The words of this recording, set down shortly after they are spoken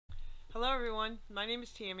Hello everyone, my name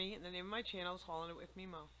is Tammy and the name of my channel is Haulin' It With Me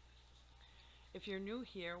Mo. If you're new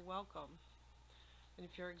here, welcome. And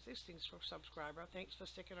if you're an existing subscriber, thanks for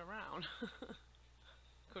sticking around.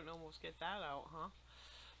 Couldn't almost get that out, huh?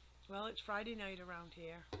 Well, it's Friday night around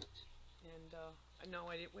here. And I know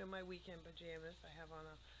I didn't wear my weekend pajamas. I have on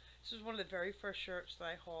this is one of the very first shirts that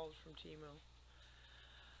I hauled from Temu.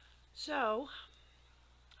 So,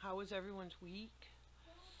 how was everyone's week?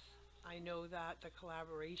 I know that the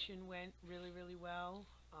collaboration went really well.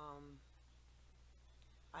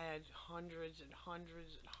 I had hundreds and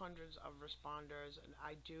hundreds and hundreds of responders, and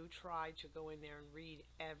I do try to go in there and read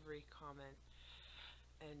every comment.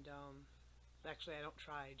 And actually, I don't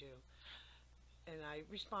try, I do. And I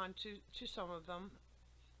respond to some of them.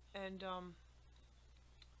 And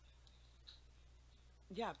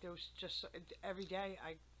yeah, there was just every day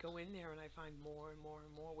I go in there and I find more and more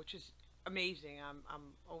and more, which is amazing.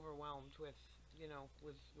 I'm overwhelmed with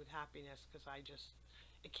with happiness because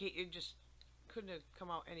it just couldn't have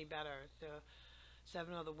come out any better. The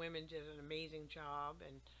 7 other women did an amazing job,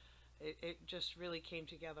 and it just really came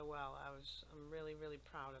together well. I'm really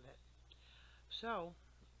proud of it. So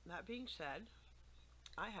that being said,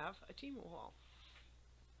 I have a Temu haul.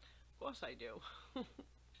 Of course I do.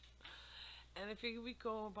 And I figure we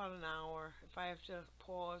go about an hour. If I have to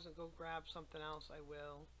pause and go grab something else, I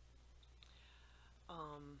will.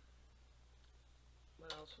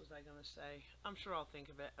 What else was I gonna say? I'm sure I'll think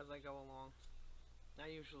of it as I go along. I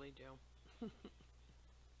usually do.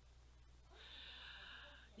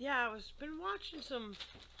 Yeah, I was been watching some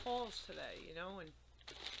hauls today, and a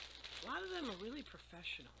lot of them are really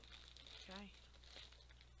professional. Okay,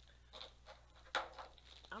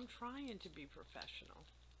 I'm trying to be professional.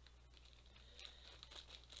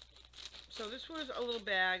 So this was a little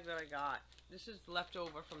bag that I got. This is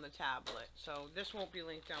leftover from the tablet, so this won't be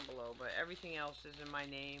linked down below, but everything else is in my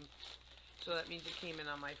name. So that means it came in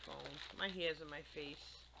on my phone. My hair's in my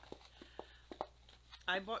face.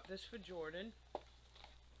 I bought this for Jordan.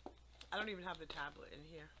 I don't even have the tablet in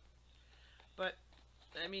here. But,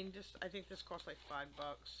 I mean, I think this cost like $5.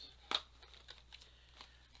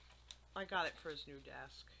 I got it for his new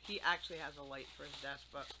desk. He actually has a light for his desk,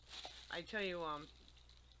 but I tell you,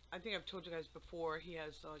 I think I've told you guys before, he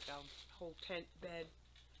has like a whole bed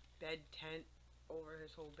tent over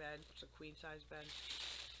his whole bed. It's a queen size bed.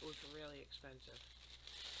 It was really expensive.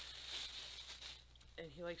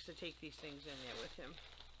 And he likes to take these things in there with him.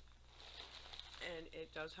 And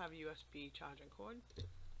it does have a USB charging cord.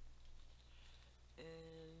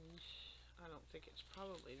 And I don't think it's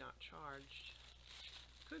probably not charged.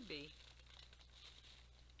 Could be.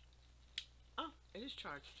 Oh, it is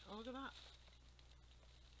charged. Oh, look at that.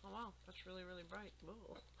 Oh wow, that's really bright.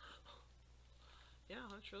 Whoa. Yeah,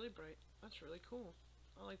 that's really bright. That's really cool.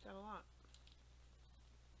 I like that a lot.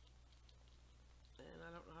 And I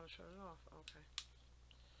don't know how to shut it off. Okay.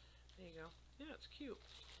 There you go. Yeah, it's cute.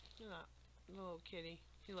 Look at that. The little kitty.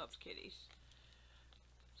 He loves kitties.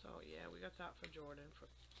 So yeah, we got that for Jordan for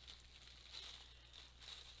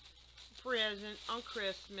present on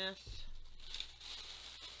Christmas.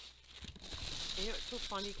 And it's so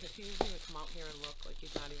funny because he doesn't even come out here and look like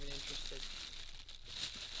he's not even interested.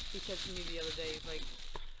 He said to me the other day, he's like,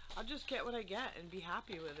 I'll just get what I get and be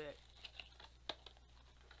happy with it.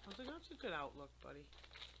 I was like, that's a good outlook, buddy.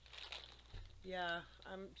 Yeah,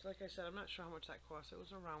 like I said, I'm not sure how much that cost. It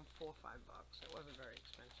was around $4 or $5. It wasn't very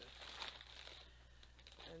expensive.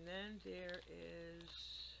 And then there is...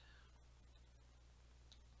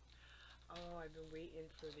 Oh, I've been waiting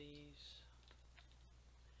for these.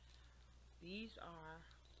 These are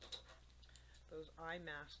those eye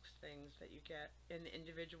masks things that you get in the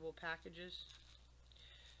individual packages.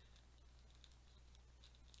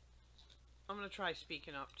 I'm going to try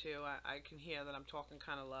speaking up too. I can hear that I'm talking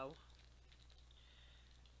kind of low.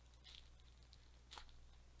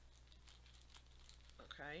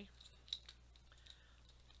 Okay.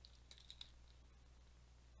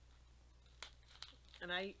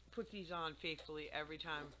 And I put these on faithfully every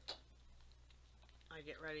time I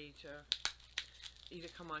get ready to either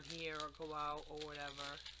come on here or go out or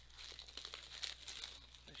whatever.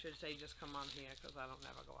 I should say just come on here because I don't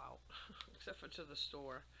never go out except for to the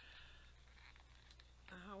store.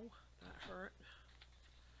 Ow, that hurt.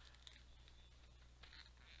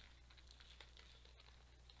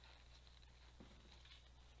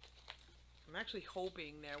 I'm actually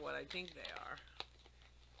hoping they're what I think they are.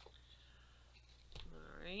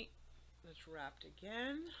 Alright, it's wrapped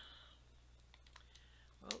again.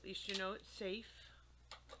 Well, at least you know it's safe.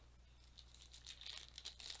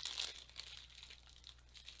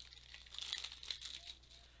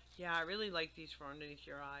 Yeah, I really like these for underneath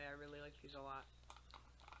your eye. I really like these a lot.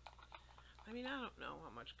 I mean, I don't know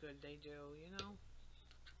how much good they do, you know.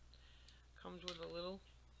 Comes with a little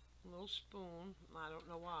spoon. I don't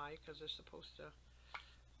know why, because they're supposed to.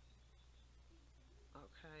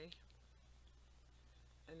 Okay.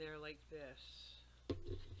 And they're like this.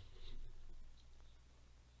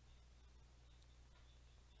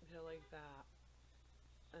 They're like that.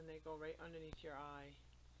 And they go right underneath your eye.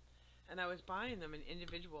 And I was buying them in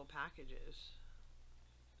individual packages.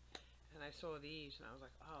 And I saw these and I was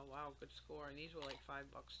like, oh wow, good score. And these were like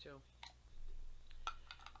 $5 too.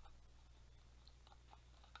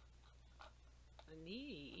 And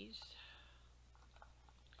these,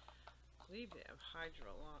 I believe they have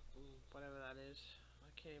whatever that is.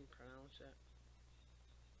 I can't even pronounce it.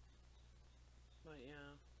 But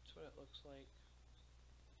yeah, that's what it looks like.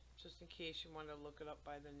 Just in case you want to look it up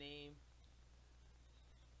by the name.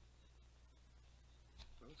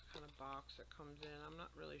 This kind of box that comes in. I'm not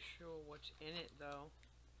really sure what's in it though.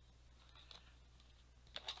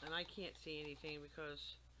 And I can't see anything because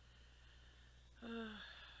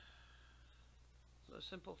the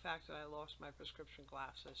simple fact that I lost my prescription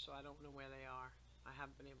glasses, so I don't know where they are. I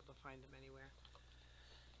haven't been able to find them anywhere.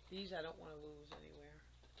 These I don't want to lose anywhere.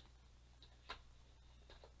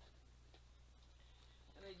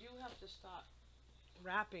 And I do have to stop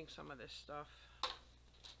wrapping some of this stuff.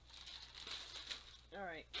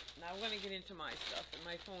 Alright, now I'm going to get into my stuff. And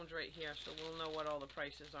my phone's right here, so we'll know what all the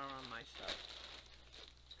prices are on my stuff.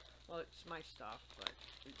 Well, it's my stuff, but,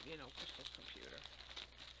 you know, Crystal's computer.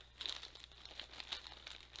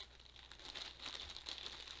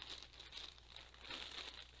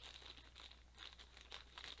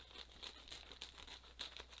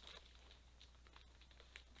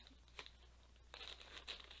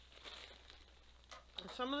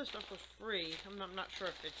 Some of the stuff was free. I'm not sure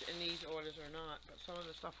if it's in these orders or not, but some of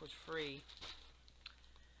the stuff was free.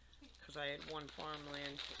 Because I had won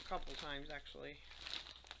farmland a couple times, actually.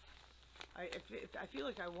 I feel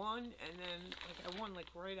like I won, and then like I won like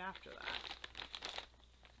right after that.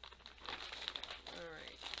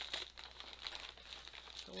 Alright.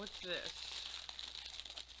 So what's this?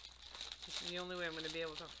 This is the only way I'm going to be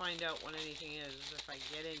able to find out what anything is if I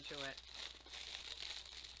get into it.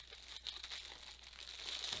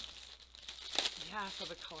 Yeah, so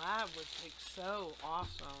the collab was like so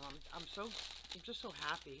awesome. I'm just so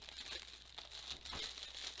happy.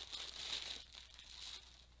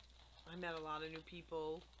 I met a lot of new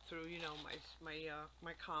people through, you know,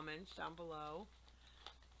 my comments down below.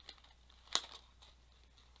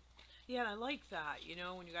 Yeah, and I like that, you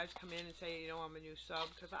know, when you guys come in and say, you know, I'm a new sub,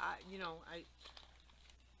 because oh,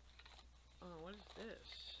 what is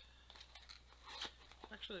this?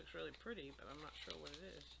 Actually looks really pretty, but I'm not sure what it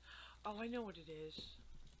is. Oh, I know what it is.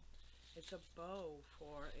 It's a bow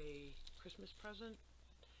for a Christmas present,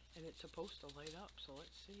 and it's supposed to light up, so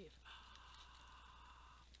let's see if...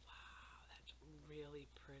 Wow, that's really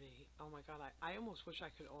pretty. Oh my god, I almost wish I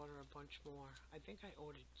could order a bunch more. I think I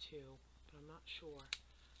ordered 2, but I'm not sure.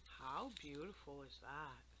 How beautiful is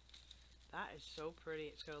that? That is so pretty.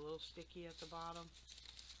 It's got a little sticky at the bottom.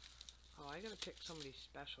 Oh, I gotta pick somebody's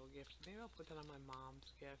special gift. Maybe I'll put that on my mom's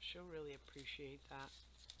gift. She'll really appreciate that.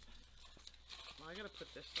 I gotta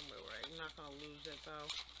put this somewhere where I'm not gonna lose it though.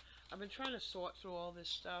 I've been trying to sort through all this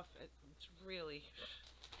stuff. It's really...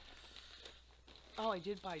 Oh, I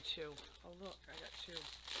did buy 2. Oh look, I got 2.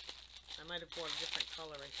 I might have bought a different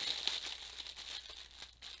color, I think.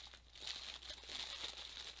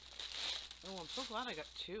 Oh, I'm so glad I got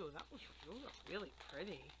 2. That was really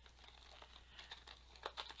pretty.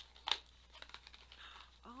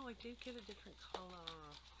 Oh, I did get a different color.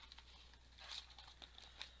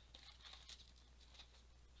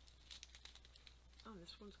 Oh,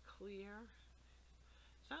 this one's clear.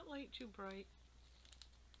 Is that light too bright?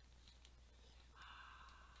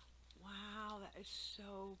 Wow, that is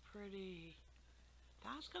so pretty.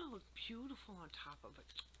 That's gonna look beautiful on top of it.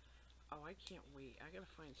 Oh, I can't wait. I gotta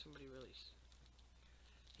find somebody really...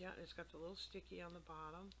 Yeah, it's got the little sticky on the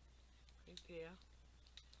bottom. Right there.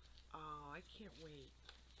 Oh, I can't wait.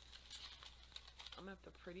 I'm gonna have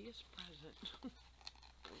the prettiest present.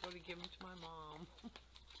 I'm gonna give them to my mom.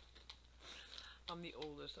 I'm the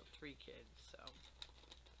oldest of 3 kids, so.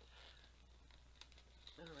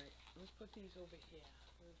 Alright, let's put these over here.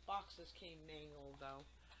 The boxes came mangled, though.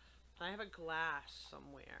 I have a glass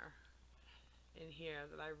somewhere in here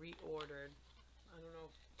that I reordered. I don't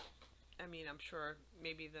know. I mean, I'm sure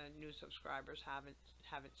maybe the new subscribers haven't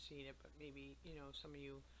seen it, but maybe, you know, some of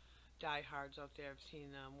you diehards out there have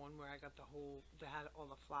seen one where I got they had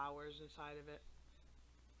all the flowers inside of it.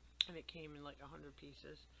 And it came in like 100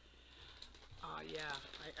 pieces. Yeah,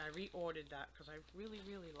 I reordered that because I really,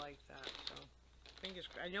 really like that. So Fingers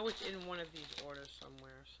crossed. I know it's in one of these orders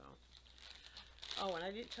somewhere, so. Oh, and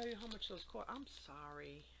I didn't tell you how much those cost. I'm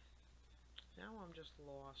sorry. Now I'm just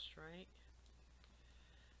lost, right?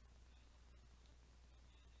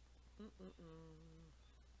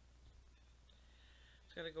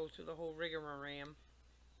 It's got to go through the whole rigmarole.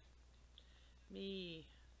 Me,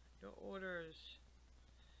 your orders.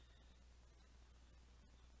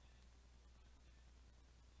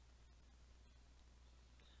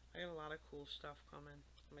 I got a lot of cool stuff coming.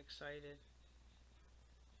 I'm excited.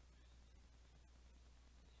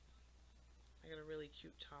 I got a really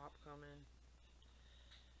cute top coming.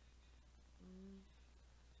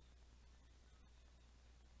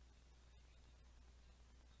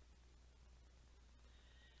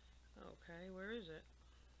 Okay, where is it?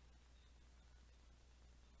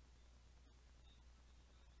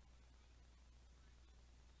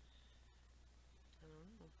 I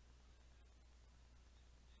don't know.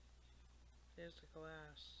 There's the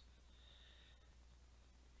glass.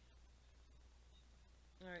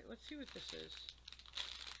 Alright, let's see what this is.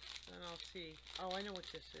 And I'll see. Oh, I know what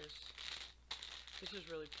this is. This is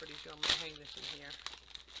really pretty, so I'm going to hang this in here.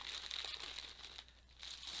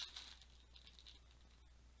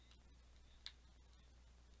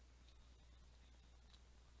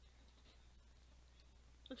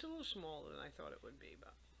 It's a little smaller than I thought it would be,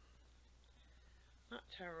 but not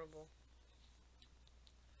terrible.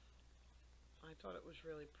 I thought it was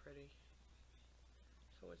really pretty.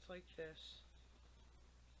 So it's like this.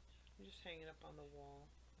 You just hang it up on the wall.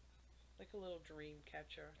 Like a little dream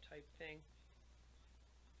catcher type thing.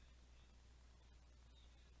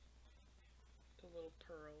 The little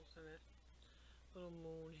pearls in it. Little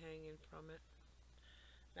moon hanging from it.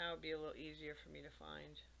 Now it would be a little easier for me to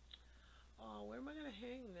find. Oh, where am I going to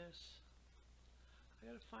hang this? I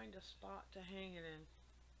got to find a spot to hang it in.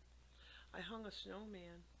 I hung a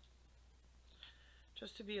snowman.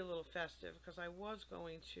 Just to be a little festive, because I was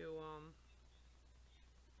going to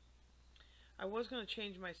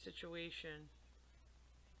change my situation.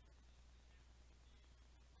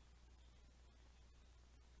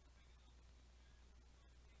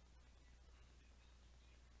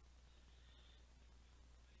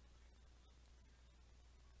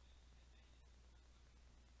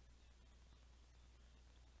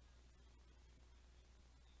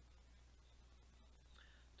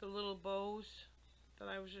 The little bows that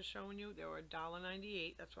I was just showing you, they were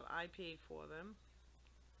 $1.98. That's what I paid for them.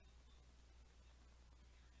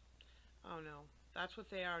 Oh no, that's what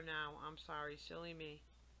they are now. I'm sorry, silly me.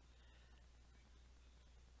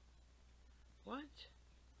 What?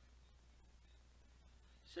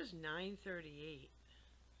 It says $9.38.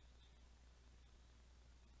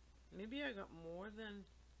 Maybe I got more than...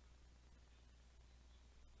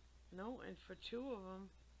 No, and for two of them,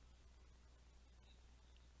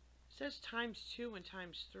 it says ×2 and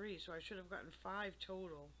 ×3, so I should have gotten 5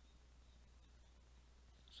 total.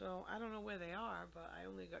 So I don't know where they are, but I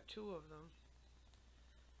only got 2 of them.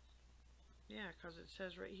 Yeah, because it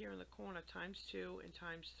says right here in the corner ×2 and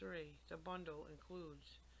 ×3. The bundle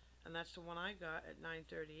includes, and that's the one I got at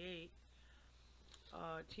 $9.38.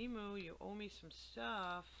 Temu, you owe me some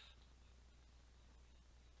stuff.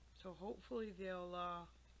 So hopefully they'll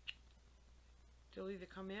either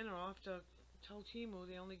come in, or I'll have to tell Temu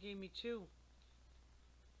they only gave me 2.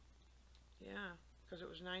 Yeah, because it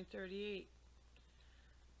was $9.38.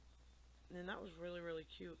 And that was really, really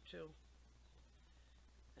cute too.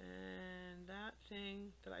 And that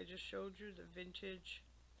thing that I just showed you, the vintage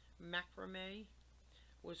macrame,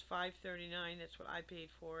 was $5.39. That's what I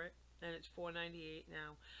paid for it. And it's $4.98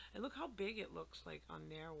 now. And look how big it looks like on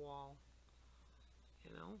their wall.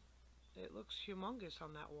 You know? It looks humongous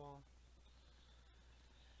on that wall.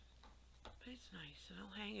 But it's nice, and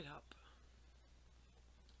I'll hang it up.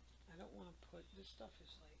 I don't want to put, this stuff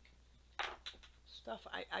is like,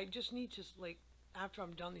 I just need to, like, after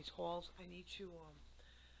I'm done these hauls, I need to,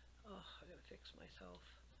 I gotta fix myself.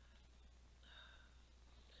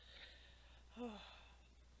 And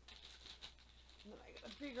then I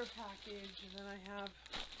got a bigger package, and then I have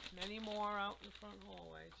many more out in the front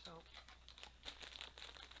hallway, so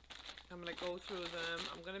I'm going to go through them.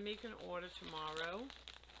 I'm going to make an order tomorrow,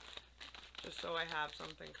 just so I have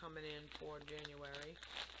something coming in for January.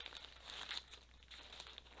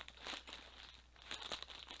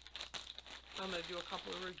 I'm going to do a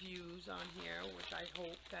couple of reviews on here, which I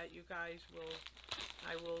hope that you guys will,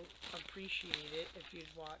 I will appreciate it if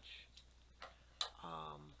you'd watch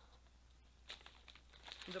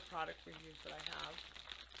the product reviews that I have.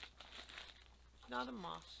 Not a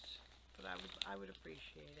must, but I would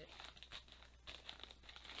appreciate it.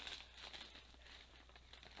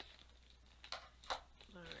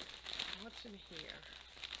 Alright, what's what's in here?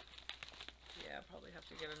 Yeah, I'll probably have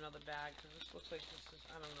to get another bag because this looks like this is,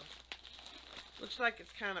 I don't know. Looks like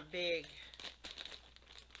it's kind of big.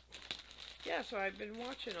 Yeah, so I've been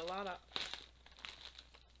watching a lot of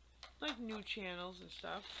like new channels and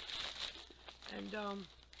stuff. And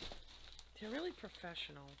they're really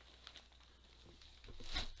professional.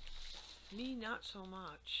 Me, not so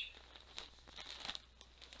much.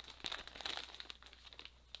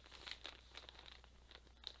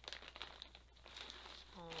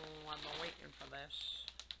 Oh, I've been waiting for this.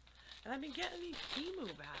 And I've been getting these Temu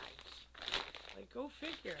bags. Like, go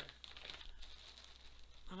figure.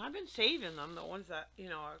 And I've been saving them, the ones that, you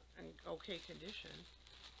know, are in okay condition.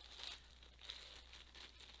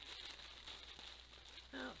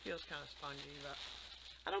 Well, it feels kind of spongy, but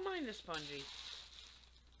I don't mind the spongy.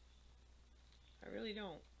 I really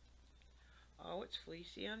don't. Oh, it's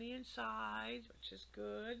fleecy on the inside, which is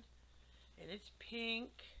good. And it's pink.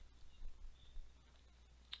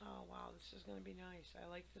 Oh, wow, this is going to be nice. I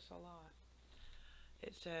like this a lot.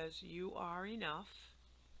 It says, "You are enough."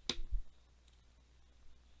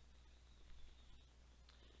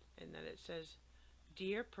 And then it says,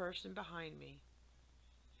 "Dear person behind me,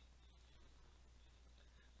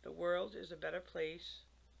 the world is a better place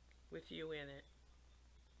with you in it.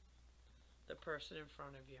 The person in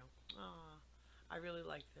front of you." Ah, I really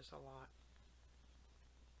like this a lot.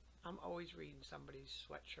 I'm always reading somebody's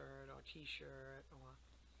sweatshirt or t-shirt,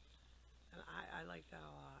 and I like that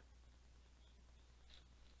a lot.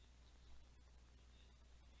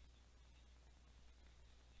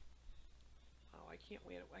 Oh, I can't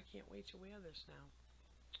wait to wear this now.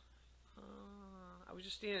 I was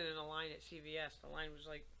just standing in a line at CVS. The line was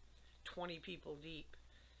like 20 people deep.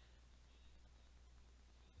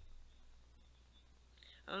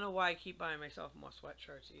 I don't know why I keep buying myself more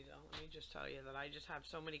sweatshirts either. Let me just tell you that I just have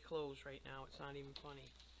so many clothes right now. It's not even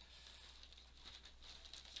funny.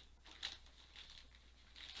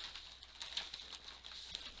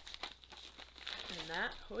 And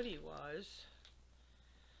that hoodie was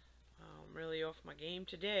really off my game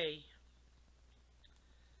today.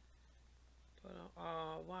 But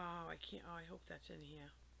oh wow, I can't. Oh, I hope that's in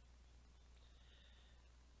here.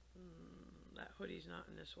 That hoodie's not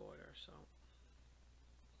in this order, so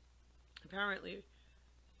apparently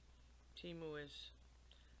Temu has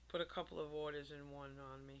put a couple of orders in one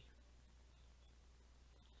on me.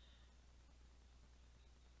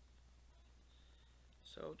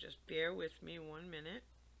 So just bear with me 1 minute.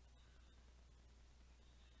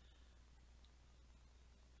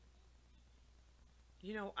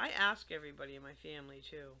 You know, I ask everybody in my family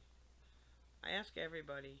too. I ask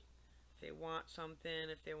everybody if they want something,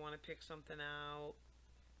 if they want to pick something out.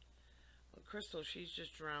 Well, Crystal, she's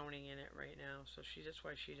just drowning in it right now, so that's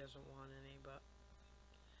why she doesn't want any, but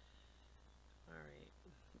alright.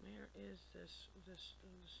 Where is this?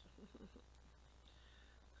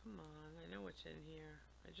 Come on, I know it's in here.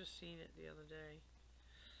 I just seen it the other day.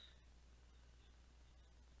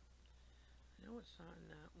 I know it's not in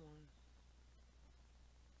that one.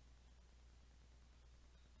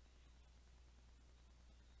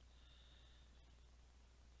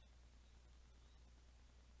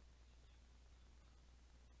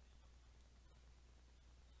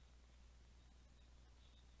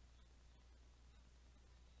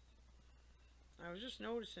 I was just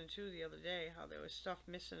noticing too the other day how there was stuff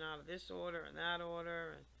missing out of this order and that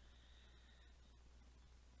order, and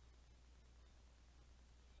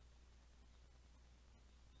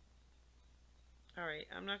alright,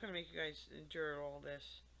 I'm not going to make you guys endure all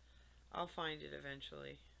this. I'll find it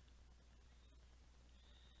eventually.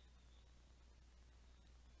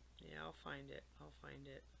 Yeah, I'll find it. I'll find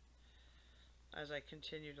it. As I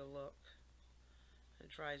continue to look. It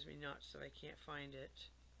drives me nuts that I can't find it.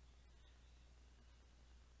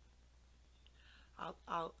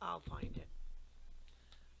 I'll find it.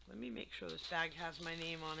 Let me make sure this bag has my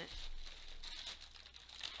name on it.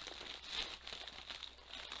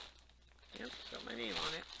 Yep, it's got my name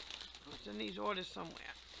on it. It's in these orders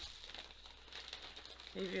somewhere.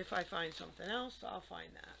 Maybe if I find something else, I'll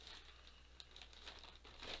find that.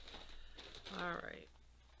 Alright.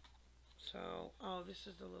 So, oh, this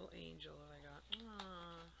is the little angel that I got.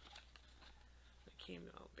 Ah. It came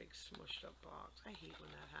in a big smushed up box. I hate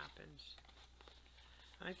when that happens.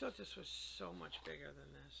 I thought this was so much bigger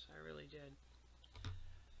than this. I really did.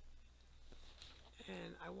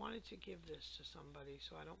 And I wanted to give this to somebody,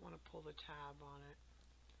 so I don't want to pull the tab on it.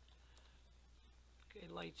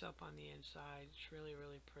 It lights up on the inside. It's really,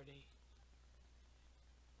 really pretty.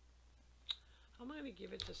 I'm going to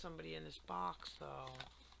give it to somebody in this box, though.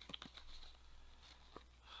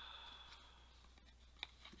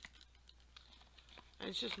 And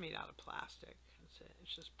it's just made out of plastic. That's it.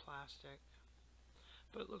 It's just plastic.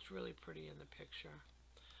 But it looks really pretty in the picture.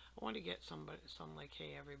 I want to get some like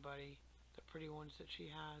Hey Everybody, the pretty ones that she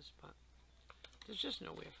has, but there's just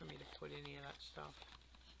nowhere for me to put any of that stuff.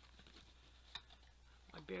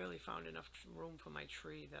 I barely found enough room for my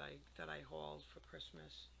tree that I hauled for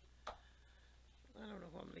Christmas. I don't know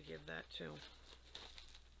who I'm going to give that to.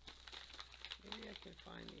 Maybe I can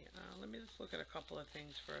find the... let me just look at a couple of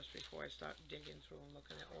things first before I start digging through and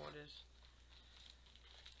looking at orders.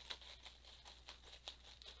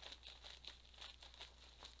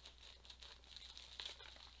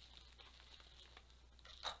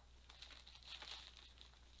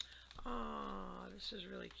 Oh, this is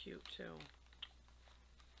really cute too.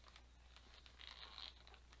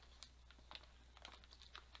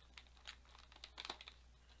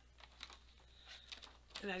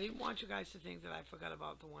 And I didn't want you guys to think that I forgot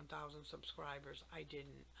about the 1,000 subscribers. I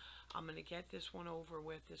didn't. I'm going to get this one over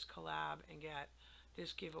with, this collab, and get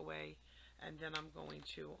this giveaway. And then I'm going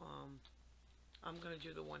to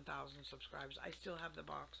do the 1,000 subscribers. I still have the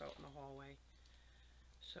box out in the hallway.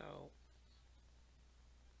 So,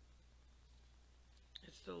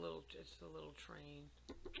 it's the little train.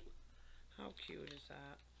 How cute is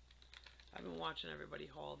that? I've been watching everybody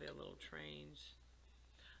haul their little trains.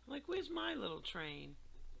 I'm like, where's my little train?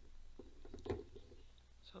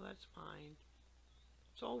 So that's mine.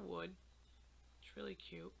 It's all wood. It's really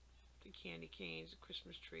cute. The candy canes, the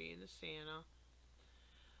Christmas tree, and the Santa.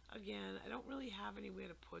 Again, I don't really have anywhere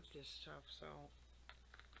to put this stuff, so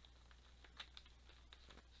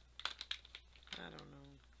I don't know.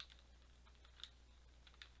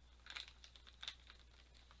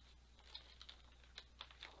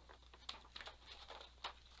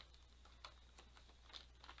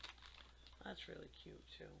 That's really cute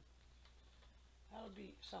too. That'll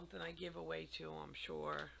be something I give away too, I'm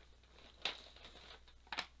sure.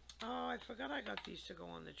 Oh, I forgot I got these to go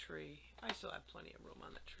on the tree. I still have plenty of room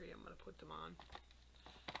on the tree. I'm going to put them on.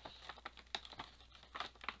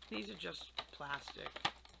 These are just plastic,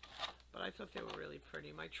 but I thought they were really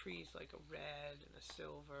pretty. My tree's like a red and a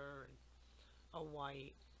silver and a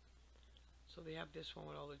white. So they have this one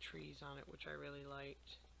with all the trees on it, which I really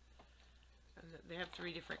liked. And they have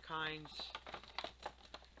 3 different kinds.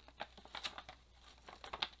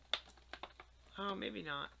 Oh, maybe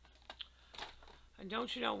not. And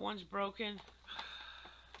don't you know one's broken?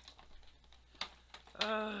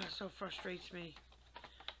 So frustrates me.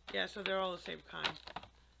 Yeah, so they're all the same kind.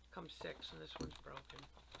 Comes 6 and this one's broken.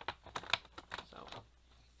 So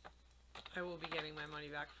I will be getting my money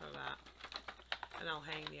back for that. And I'll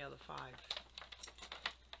hang the other 5.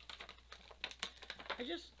 I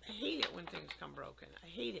just hate it when things come broken. I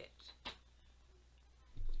hate it.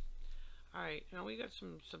 Alright, now we got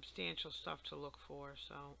some substantial stuff to look for,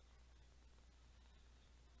 so...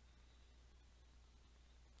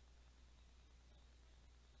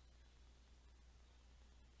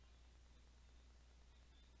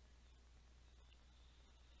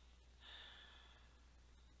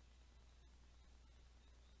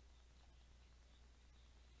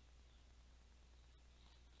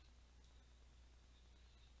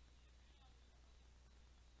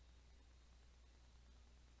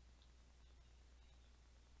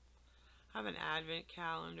 I have an advent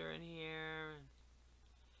calendar in here. And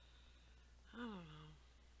I don't know.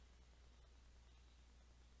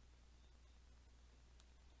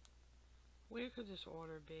 Where could this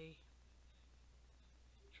order be?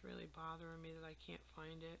 It's really bothering me that I can't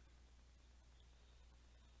find it.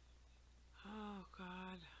 Oh,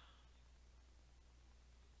 God.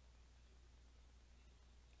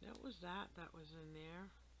 That was in there.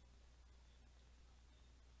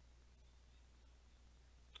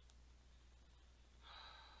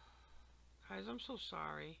 Guys, I'm so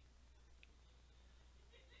sorry.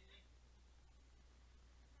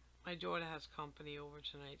 My daughter has company over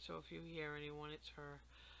tonight, so if you hear anyone, it's her.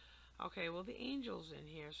 Okay, well, the angel's in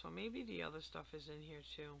here, so maybe the other stuff is in here,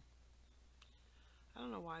 too. I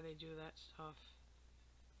don't know why they do that stuff.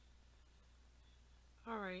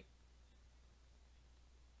 Alright.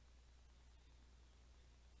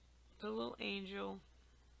 The little angel,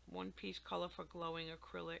 1-piece color for glowing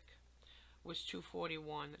acrylic, was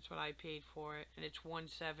 $241. That's what I paid for it, and it's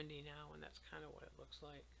 $170 now, and that's kind of what it looks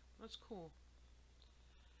like. That's cool.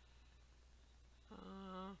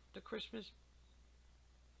 The Christmas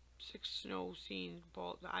 6 snow scene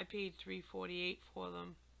ball. I paid $348 for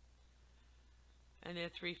them, and they're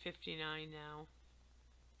 $359 now.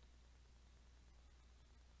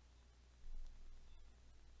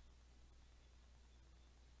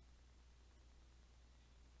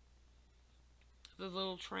 The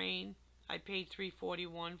little train, I paid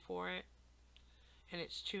 $341 for it, and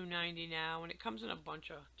it's $2.90 now, and it comes in a bunch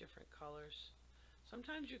of different colors.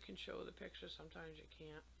 Sometimes you can show the picture, sometimes you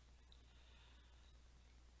can't.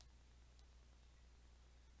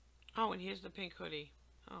 Oh, and here's the pink hoodie.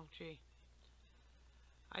 Oh, gee.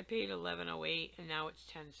 I paid $11.08 and now it's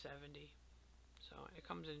 $10.70. So it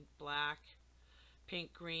comes in black,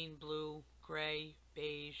 pink, green, blue, gray,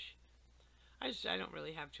 beige. I don't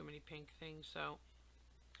really have too many pink things, so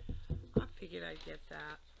I figured I'd get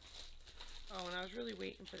that. Oh, and I was really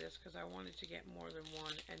waiting for this because I wanted to get more than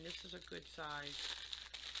one, and this is a good size.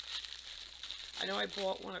 I know I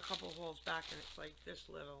bought one a couple of hauls back, and it's like this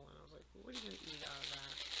little, and I was like, what are you going to eat out of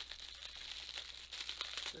that?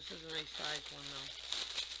 This is a nice size one, though.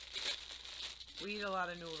 We eat a lot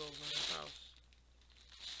of noodles in this house.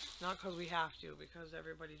 Not because we have to, because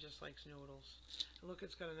everybody just likes noodles. And look,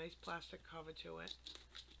 it's got a nice plastic cover to it.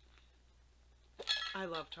 I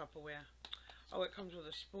love Tupperware. Oh, it comes with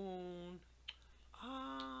a spoon.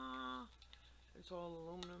 Ah, it's all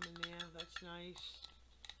aluminum in there. That's nice.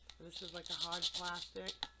 And this is like a hard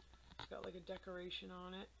plastic. It's got like a decoration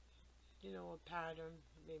on it. You know, a pattern.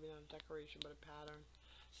 Maybe not a decoration, but a pattern.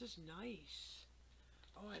 This is nice.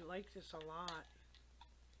 Oh, I like this a lot.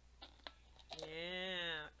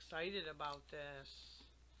 Yeah, excited about this.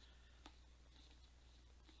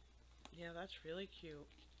 Yeah, that's really cute.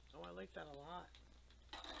 Oh, I like that a lot.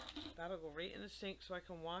 That'll go right in the sink so I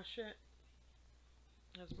can wash it.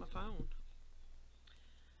 That's my phone.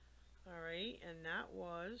 Alright, and that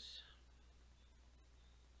was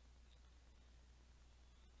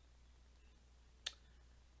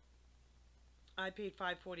I paid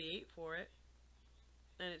 $5.48 for it.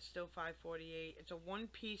 And it's still $5.48. It's a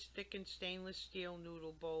one-piece thickened stainless steel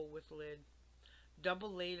noodle bowl with lid.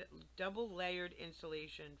 Double layered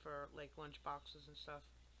insulation for like lunch boxes and stuff.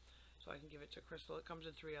 So I can give it to Crystal. It comes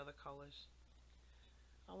in 3 other colors.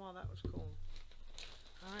 Oh wow, that was cool.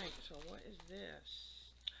 Alright, so what is this?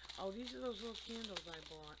 Oh, these are those little candles I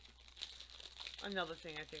bought. Another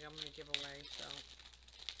thing I think I'm going to give away, so.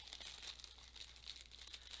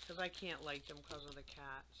 Because I can't light them because of the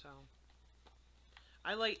cat, so.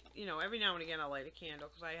 I light, you know, every now and again I light a candle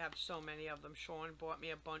because I have so many of them. Sean bought me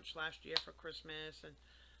a bunch last year for Christmas, and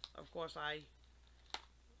of course I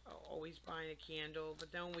always buying a candle.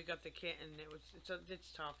 But then when we got the kitten,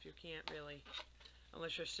 it's tough. You can't really,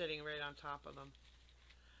 unless you're sitting right on top of them.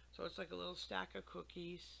 So it's like a little stack of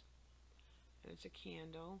cookies, and it's a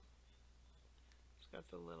candle. It's got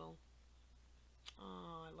the little,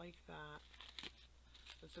 oh, I like that.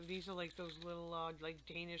 And so these are like those little, like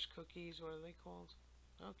Danish cookies. What are they called?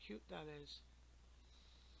 How cute that is.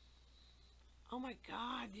 Oh my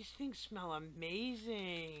god, these things smell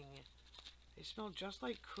amazing. They smell just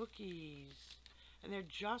like cookies. And they're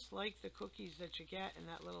just like the cookies that you get in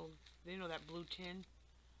that little, you know, that blue tin?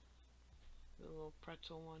 The little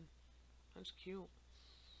pretzel one. That's cute.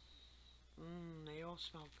 They all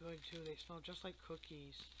smell good too. They smell just like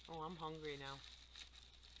cookies. Oh, I'm hungry now.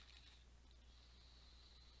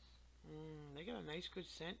 They got a nice good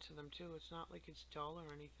scent to them too. It's not like it's dull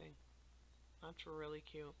or anything. That's really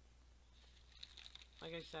cute.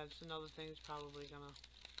 Like I said, it's another thing that's probably gonna...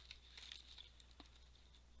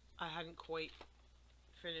 I hadn't quite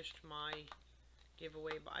finished my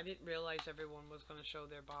giveaway, but I didn't realize everyone was gonna show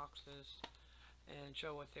their boxes and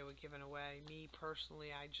show what they were giving away. Me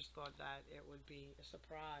personally, I just thought that it would be a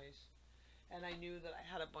surprise. And I knew that I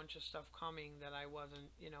had a bunch of stuff coming that I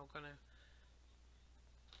wasn't, you know, gonna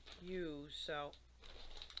use, so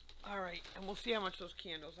alright, and we'll see how much those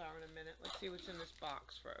candles are in a minute. Let's see what's in this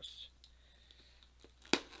box first.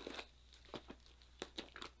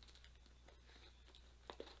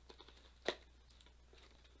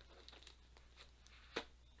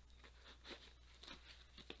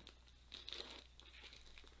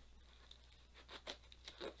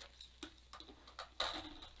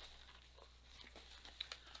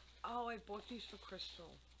 Oh, I bought these for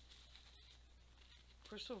Crystal.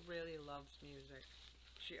 Crystal really loves music.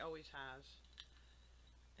 She always has.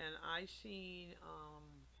 And I seen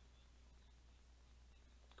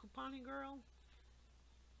Couponing Girl.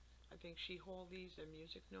 I think she hauled these at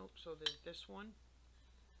Music Note. So there's this one.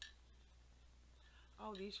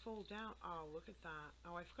 Oh, these fold down. Oh, look at that.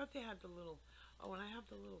 Oh, I forgot they had the little... Oh, and I have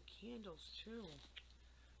the little candles too.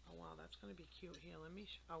 Oh, wow, that's going to be cute. Here, let me...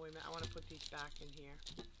 Oh, wait a minute. I want to put these back in here.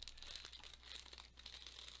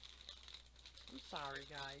 I'm sorry,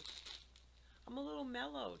 guys. I'm a little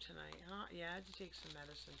mellow tonight, huh? Yeah, I had to take some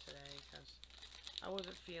medicine today because I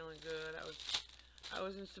wasn't feeling good. I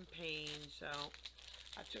was in some pain, so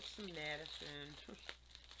I took some medicine.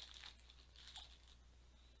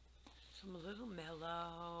 So I'm a little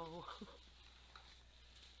mellow.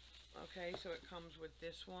 Okay, so it comes with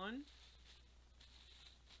this one,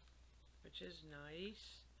 which is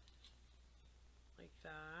nice, like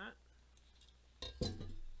that.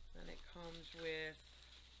 Then it comes with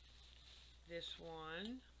this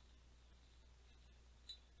one.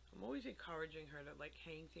 I'm always encouraging her to like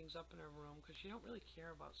hang things up in her room because she don't really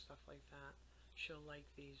care about stuff like that. She'll like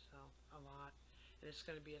these though a lot, and it's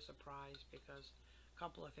going to be a surprise because a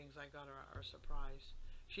couple of things I got her are a surprise.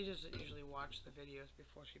 She doesn't usually watch the videos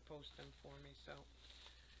before she posts them for me, so.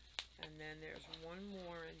 And then there's one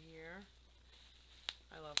more in here.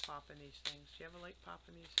 I love popping these things. Do you ever like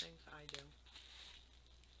popping these things? I do.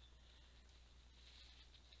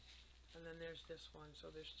 And then there's this one. So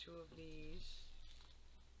there's two of these.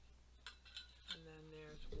 And then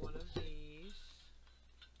there's one of these.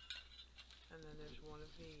 And then there's one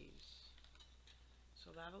of these.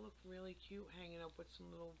 So that'll look really cute hanging up with some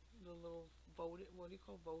little what do you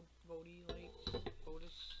call Vody lights?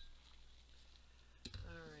 Votus.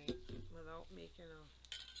 Alright. Without making a...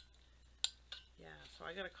 Yeah, so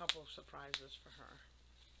I got a couple of surprises for her.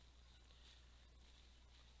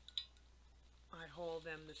 I hold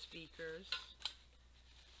them the speakers.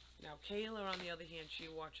 Now Kayla, on the other hand, she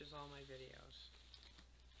watches all my videos.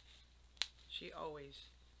 She always,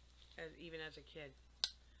 even as a kid,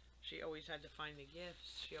 she always had to find the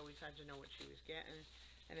gifts. She always had to know what she was getting.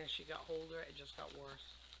 And as she got older, it just got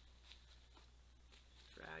worse.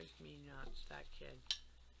 Drives me nuts, that kid.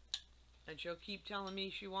 And she'll keep telling me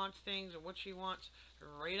she wants things or what she wants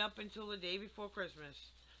right up until the day before Christmas.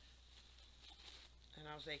 And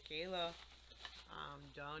I'll say, Kayla,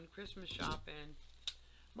 I'm done Christmas shopping.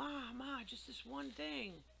 Ma, just this one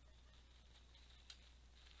thing.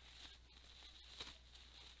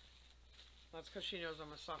 That's because she knows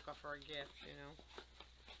I'm a sucker for a gift, you know.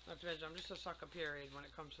 Not to mention, I'm just a sucker, period, when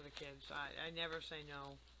it comes to the kids. I never say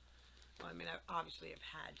no. Well, I mean, I obviously have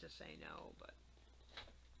had to say no, but...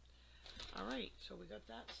 Alright, so we got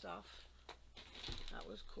that stuff. That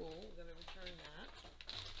was cool. We're going to return that.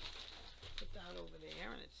 Put that over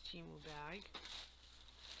there in its Temu bag.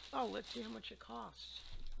 Oh, let's see how much it costs.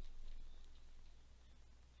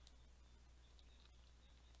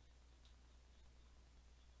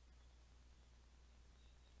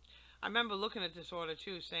 I remember looking at this order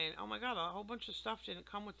too, saying, oh my god, a whole bunch of stuff didn't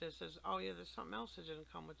come with this. Oh yeah, there's something else that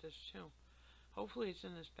didn't come with this too. Hopefully it's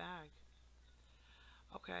in this bag.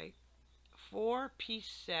 Okay. 4-piece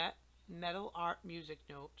set, metal art music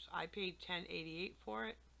notes. I paid $10.88 for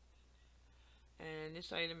it. And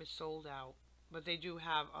this item is sold out. But they do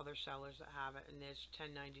have other sellers that have it, and there's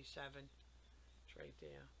 $10.97. It's right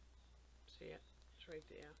there. See it? It's right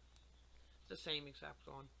there. It's the same exact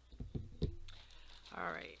one.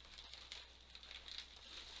 Alright.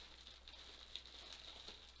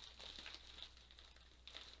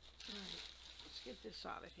 Alright, let's get this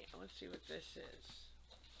out of here. Let's see what this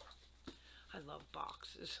is. I love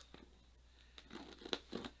boxes.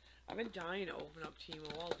 I've been dying to open up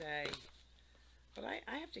Temu all day. But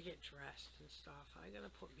I have to get dressed and stuff. I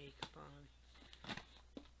gotta put makeup on.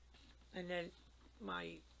 And then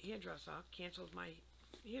my hairdresser canceled my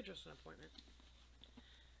hairdressing appointment.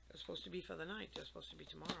 It was supposed to be for the 9th. It was supposed to be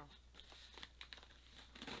tomorrow.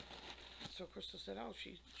 So Crystal said, oh,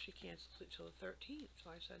 she canceled it till the 13th.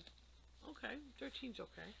 So I said, okay, 13th's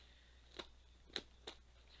okay.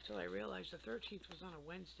 Till I realized the 13th was on a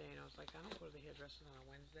Wednesday. And I was like, I don't go to the hairdresser on a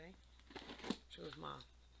Wednesday. She goes, Ma,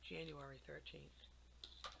 January 13th.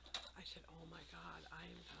 I said, oh my god, I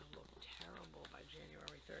am going to look terrible by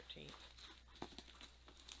January 13th.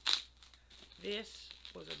 This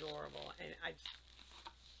was adorable, and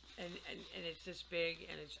and it's this big,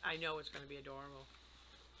 and I know it's going to be adorable.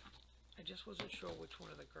 I just wasn't sure which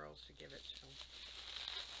one of the girls to give it to.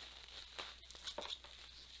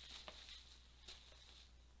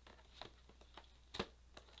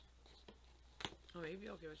 Or maybe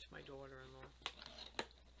I'll give it to my daughter-in-law.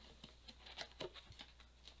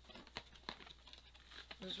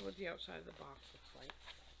 This is what the outside of the box looks like.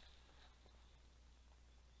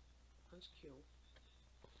 That's cute.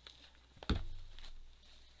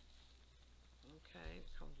 Okay,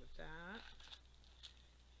 it comes with that.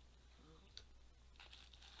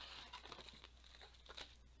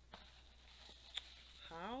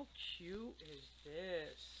 How cute is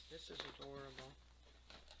this? This is adorable.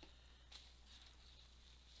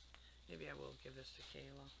 Maybe I will give this to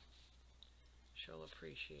Kayla. She'll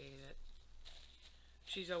appreciate it.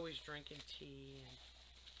 She's always drinking tea. And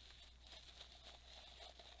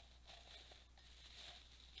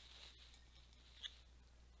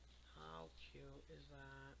how cute is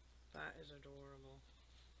that? That is adorable.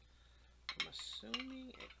 I'm assuming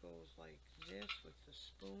it goes like this with the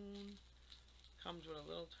spoon. Comes with a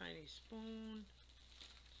little tiny spoon.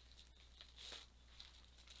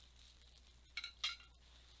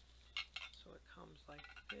 So it comes like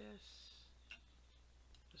this.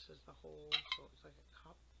 This is the hole, so it's like a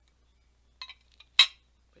cup.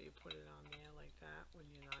 But you put it on there like that when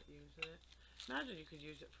you're not using it. Imagine you could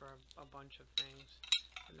use it for a bunch of things.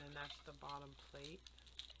 And then that's the bottom plate,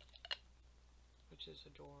 which is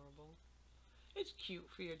adorable. It's cute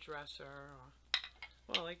for your dresser, or,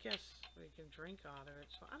 well, I guess we can drink out of it.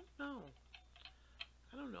 So I don't know.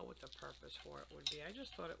 I don't know what the purpose for it would be. I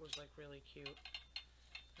just thought it was like really cute.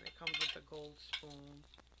 And it comes with a gold spoon.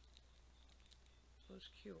 So it's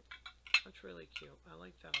cute. That's really cute. I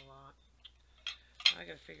like that a lot. I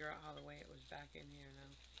gotta figure out how the way it was back in here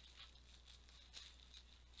now.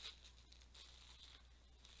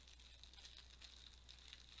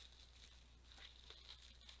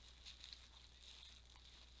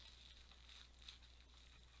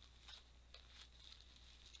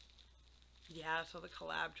 Yeah, so the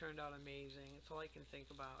collab turned out amazing. It's all I can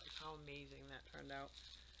think about. It's how amazing that turned out.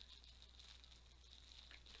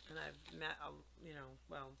 And I've met, you know,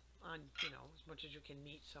 well, on, you know, as much as you can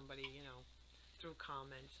meet somebody, you know, through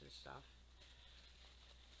comments and stuff.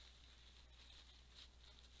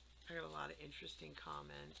 I got a lot of interesting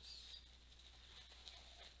comments.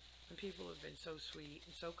 And people have been so sweet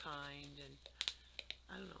and so kind. And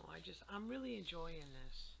I don't know, I'm really enjoying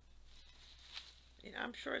this. And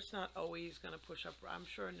I'm sure it's not always going to push up. I'm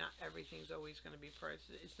sure not everything's always going to be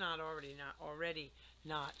perfect. It's not already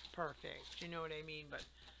not perfect. You know what I mean? But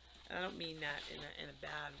I don't mean that in a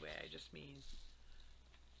bad way. I just mean,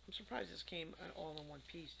 I'm surprised this came all in one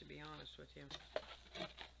piece, to be honest with you.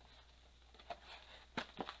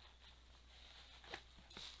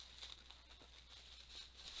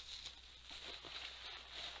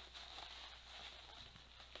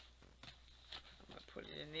 I'm going to put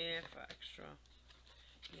it in there for extra.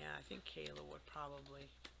 Yeah, I think Kayla would probably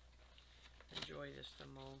enjoy this the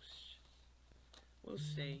most. We'll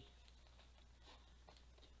see.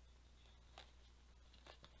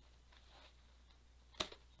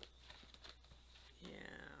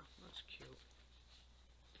 Yeah, that's cute.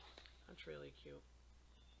 That's really cute.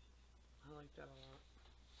 I like that a lot.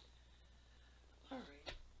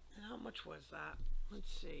 Alright, and how much was that? Let's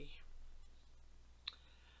see.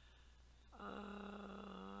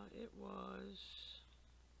 It was...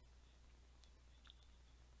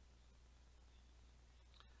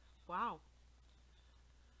 Wow.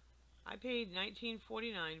 I paid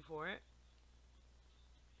 $19.49 for it.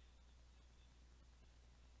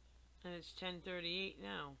 And it's $10.38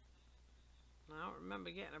 now. I don't remember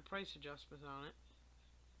getting a price adjustment on it.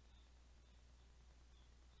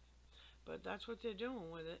 But that's what they're doing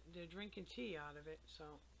with it. They're drinking tea out of it,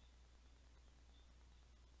 so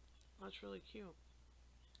that's really cute.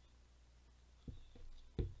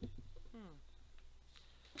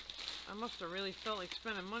 I must have really felt like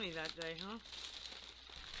spending money that day, huh?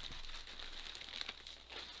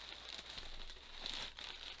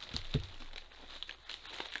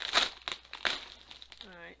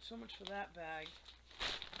 Alright, so much for that bag.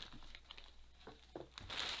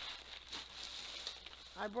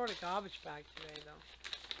 I brought a garbage bag today, though.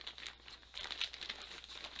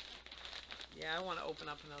 Yeah, I want to open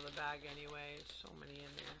up another bag anyway. There's so many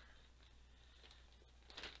in there.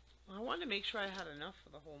 I wanted to make sure I had enough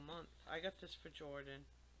for the whole month. I got this for Jordan.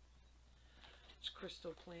 It's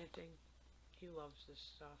crystal planting. He loves this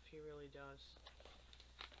stuff. He really does.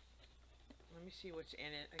 Let me see what's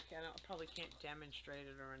in it. I probably can't demonstrate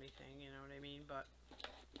it or anything, you know what I mean? But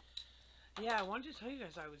yeah, I wanted to tell you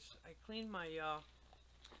guys I cleaned my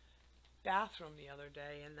bathroom the other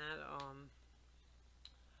day, and that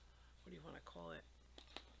what do you want to call it?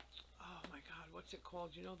 Oh my God, what's it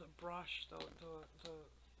called? You know, the brush, the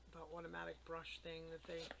automatic brush thing that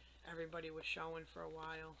everybody was showing for a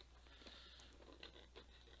while.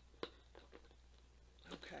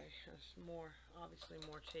 Okay, there's more, obviously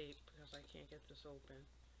more tape because I can't get this open.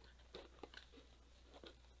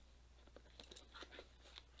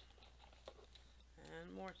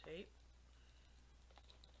 And more tape.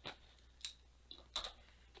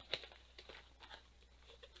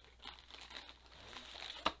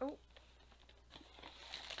 Oh!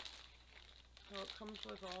 So it comes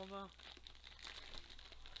with all the,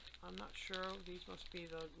 I'm not sure, these must be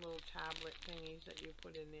the little tablet thingies that you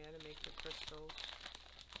put in there to make the crystals.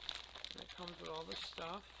 And it comes with all the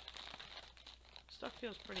stuff. Stuff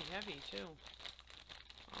feels pretty heavy too.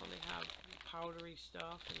 Oh, they have powdery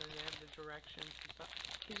stuff, and then they have the directions and stuff.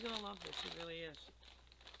 He's gonna love this, he really is.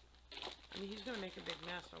 I mean, he's gonna make a big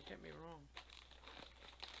mess, don't get me wrong.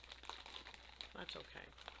 That's okay.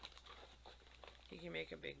 He can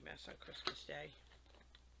make a big mess on Christmas Day.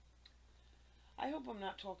 I hope I'm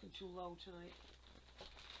not talking too low tonight.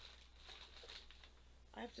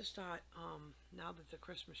 I have to start, now that the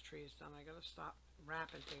Christmas tree is done, I gotta stop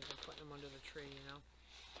wrapping things and putting them under the tree, you know?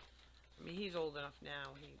 I mean, he's old enough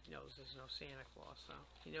now, he knows there's no Santa Claus, so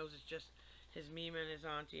he knows it's just his Mima and his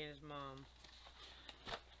auntie and his mom.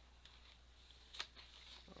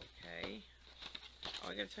 Okay. Oh,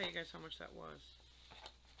 I gotta tell you guys how much that was.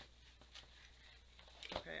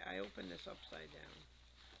 Okay, I opened this upside down.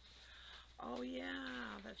 Oh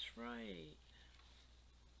yeah, that's right.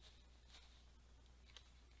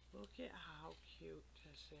 Look at how cute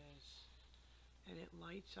this is. And it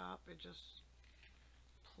lights up, it just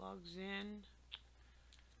plugs in.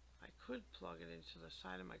 I could plug it into the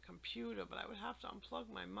side of my computer, but I would have to unplug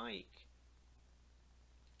my mic.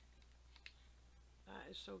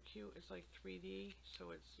 That is so cute. It's like 3D,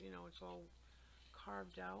 so it's, you know, it's all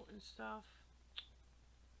carved out and stuff.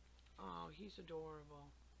 Oh, he's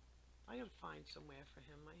adorable. I gotta find somewhere for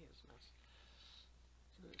him. My hair's a mess.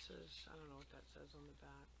 And it says, I don't know what that says on the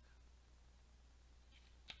back.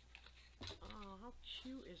 Oh, how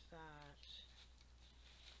cute is that?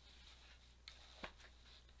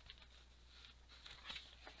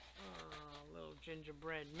 Oh, little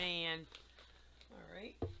gingerbread man.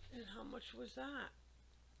 Alright, and how much was that?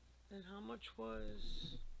 And how much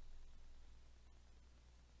was...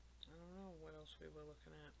 I don't know what else we were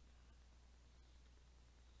looking at.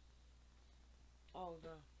 Oh,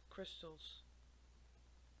 the crystals.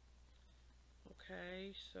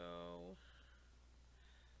 Okay, so...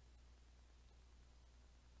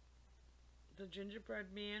 the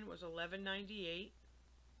gingerbread man was $11.98,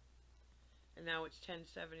 and now it's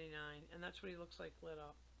 $10.79, and that's what he looks like lit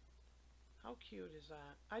up. How cute is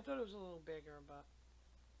that? I thought it was a little bigger, but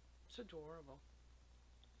it's adorable.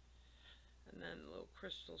 And then a little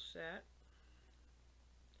crystal set.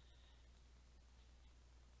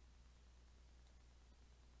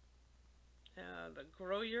 The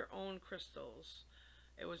Grow Your Own Crystals.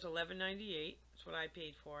 It was $11.98. That's what I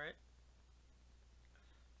paid for it.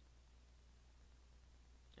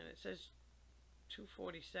 And it says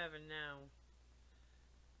 $2.47 now.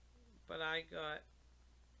 But I got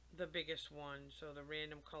the biggest one, so the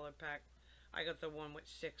random color pack. I got the one with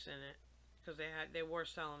 6 in it, because they were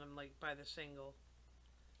selling them like by the single,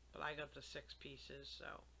 but I got the 6 pieces,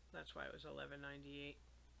 so that's why it was $11.98.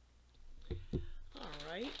 All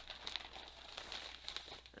right,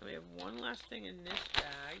 and we have one last thing in this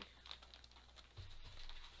bag,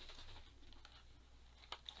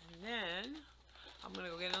 and then I'm gonna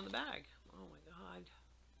go get it on the bag. Oh my God,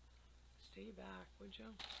 stay back, would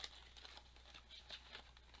you?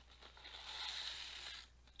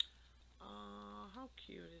 How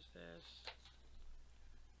cute is this?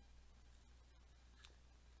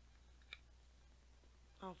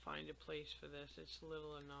 I'll find a place for this. It's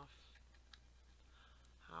little enough.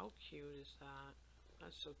 How cute is that?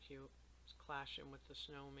 That's so cute. It's clashing with the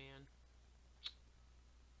snowman.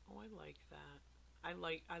 Oh, I like that. I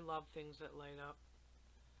love things that light up.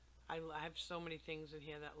 I have so many things in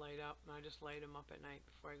here that light up, and I just light them up at night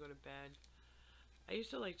before I go to bed. I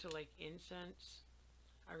used to like incense.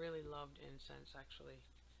 I really loved incense, actually.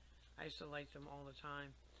 I used to light them all the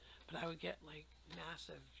time. But I would get, like,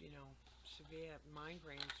 massive, you know, severe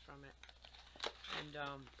migraines from it. And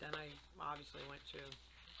then I obviously went to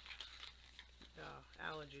the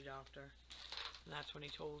allergy doctor. And that's when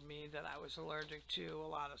he told me that I was allergic to a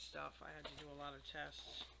lot of stuff. I had to do a lot of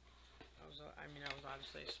tests. I was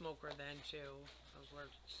obviously a smoker then, too. I was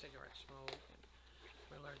allergic to cigarette smoke. And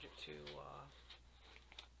I'm allergic to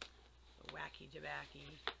wacky tobacco.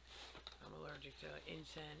 I'm allergic to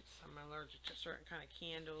incense. I'm allergic to certain kind of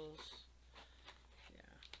candles.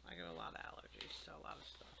 Yeah, I got a lot of allergies to a lot of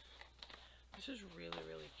stuff. This is really,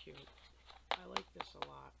 really cute. I like this a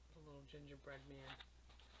lot, the little gingerbread man.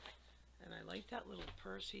 And I like that little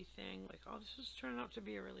Percy thing. Like, oh, this is turning out to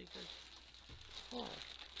be a really good haul.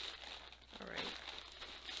 Alright.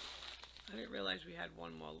 I didn't realize we had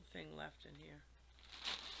one more thing left in here.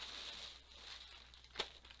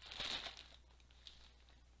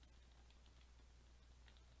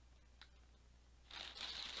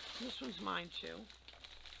 This one's mine too.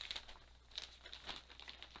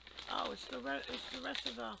 Oh, it's the rest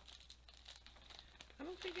of the... I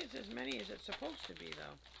don't think it's as many as it's supposed to be,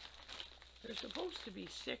 though. There's supposed to be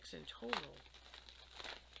 6 in total.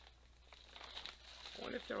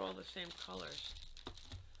 What if they're all the same colors?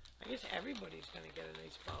 I guess everybody's going to get a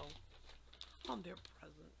nice bow on their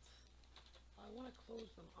presents. I want to close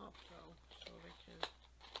them up, though, so they can...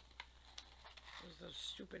 There's those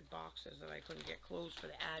stupid boxes that I couldn't get closed for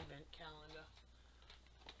the advent calendar.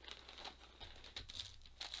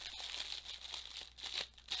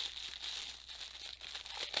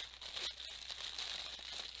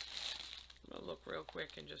 real quick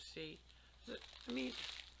and just see. I mean,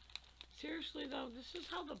 seriously though, this is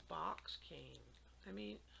how the box came. I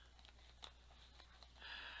mean,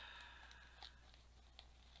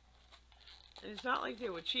 and it's not like they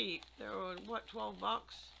were cheap. They were, what, 12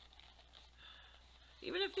 bucks?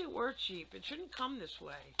 Even if they were cheap, it shouldn't come this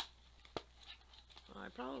way.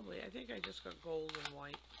 I think I just got gold and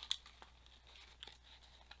white.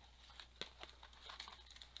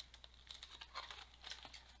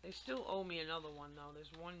 They still owe me another one though.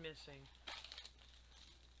 There's one missing.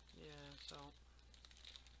 Yeah, so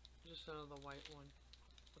just another white one.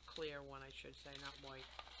 A clear one, I should say, not white.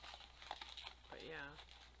 But yeah.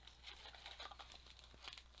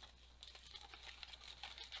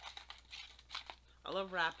 I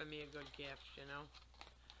love wrapping me a good gift, you know.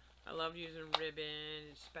 I love using ribbon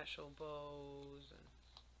and special bows, and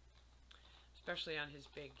especially on his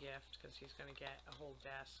big gift, because he's going to get a whole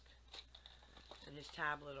desk. And his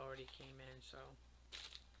tablet already came in, so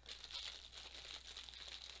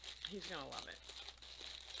he's going to love it.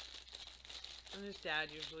 And his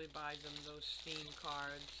dad usually buys him those Steam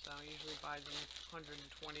cards, so he usually buys him $120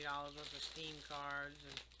 worth of Steam cards,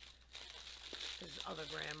 and his other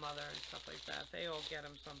grandmother and stuff like that. They all get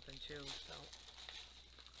him something too, so.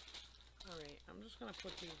 Alright, I'm just going to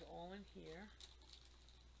put these all in here.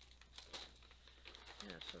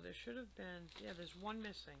 Yeah, so there should have been, yeah, there's one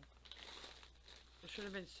missing. There should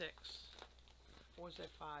have been 6. Or was there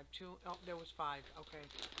 5? 2? Oh, there was 5. Okay.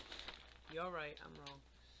 You're right, I'm wrong.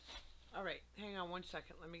 Alright, hang on one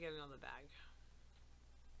second. Let me get another bag.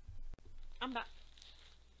 I'm back.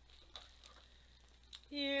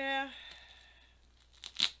 Yeah.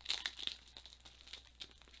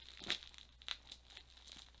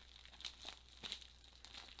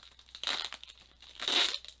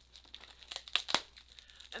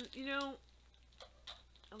 And you know,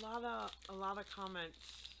 a lot of comments.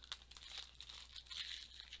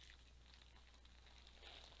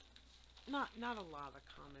 Not a lot of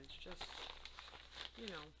comments, just, you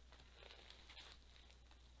know.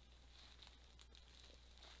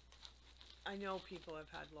 I know people have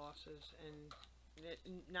had losses, and it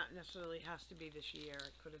not necessarily has to be this year.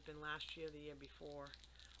 It could have been last year, the year before.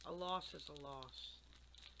 A loss is a loss.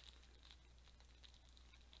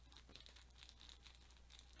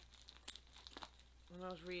 When I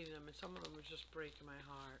was reading them, and some of them were just breaking my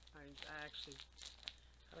heart. I actually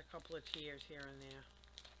had a couple of tears here and there.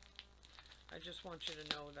 I just want you to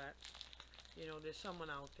know that, you know, there's someone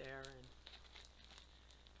out there, and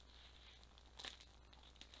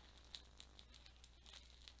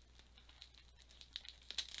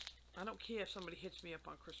I don't care if somebody hits me up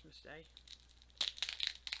on Christmas Day.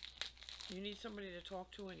 You need somebody to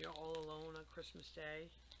talk to and you're all alone on Christmas Day,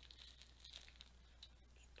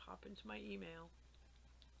 just pop into my email.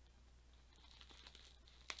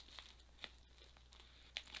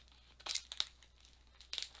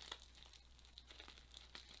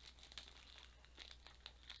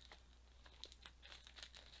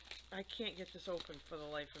 I can't get this open for the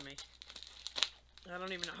life of me. I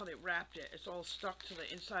don't even know how they wrapped it. It's all stuck to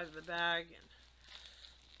the inside of the bag,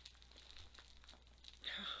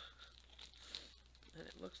 and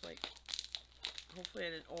it looks like, hopefully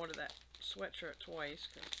I didn't order that sweatshirt twice,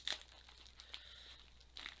 'cause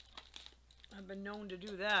I've been known to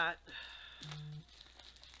do that.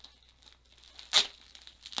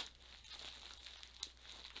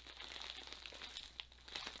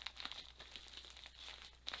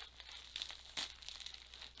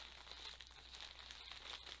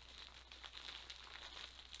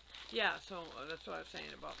 Yeah, so that's what I was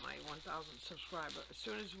saying about my 1,000 subscriber. As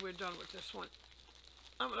soon as we're done with this one,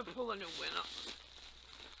 I'm going to pull a new winner.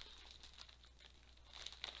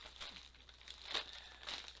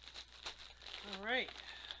 Alright.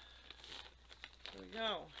 Here we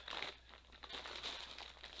go.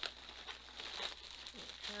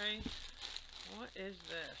 Okay. What is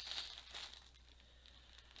this?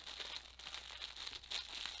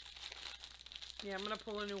 Yeah, I'm going to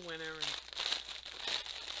pull a new winner, and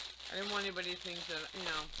I didn't want anybody to think that, you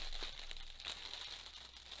know.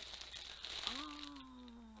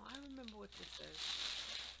 Oh, I remember what this is.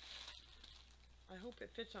 I hope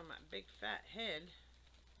it fits on my big fat head.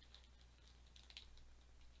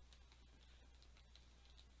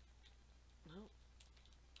 No.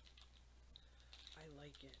 I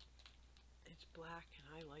like it. It's black and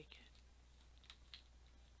I like it.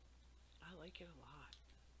 I like it a lot.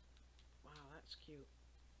 Wow, that's cute.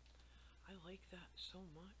 I like that so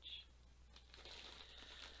much.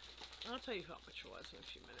 I'll tell you how much it was in a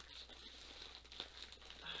few minutes.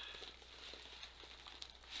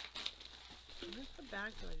 Where's the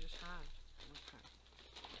bag that I just had? Okay.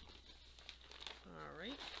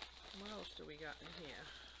 Alright. What else do we got in here?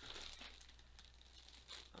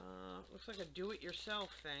 Looks like a do-it-yourself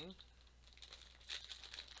thing.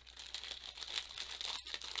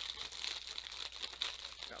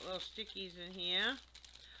 Got little stickies in here.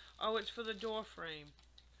 Oh, it's for the door frame.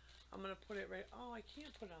 I'm going to put it right... Oh, I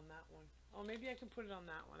can't put it on that one. Oh, maybe I can put it on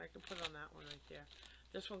that one. I can put it on that one right there.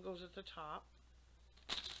 This one goes at the top.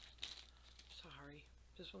 Sorry.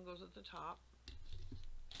 This one goes at the top.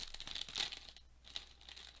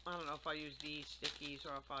 I don't know if I'll use these stickies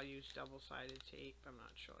or if I'll use double-sided tape. I'm not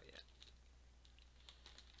sure yet.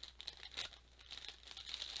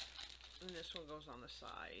 And this one goes on the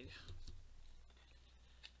side.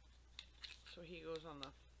 So he goes on the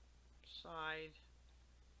side.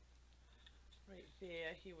 Right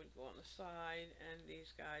there, he would go on the side, and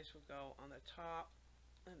these guys would go on the top,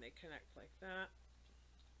 and they connect like that.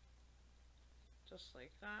 Just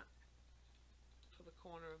like that. For the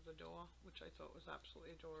corner of the door, which I thought was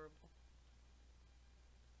absolutely adorable.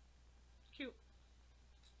 Cute.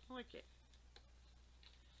 I like it.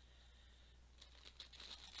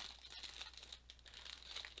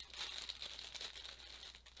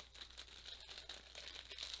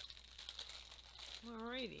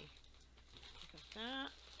 Alrighty. Look at that.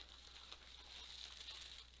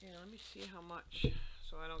 Yeah, let me see how much,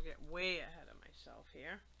 so I don't get way ahead of myself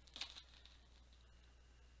here.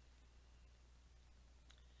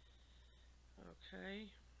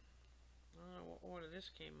 Okay. I don't know what order this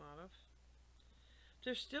came out of.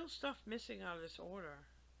 There's still stuff missing out of this order.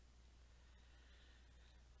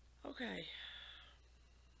 Okay.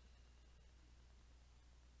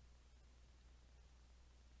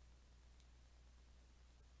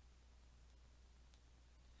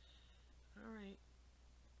 Alright.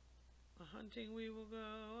 A hunting we will go,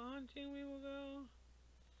 a hunting we will go.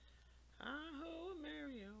 Ah-ho,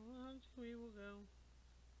 Mario, a hunting we will go.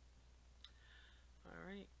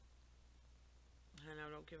 Alright. And I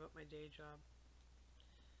don't give up my day job.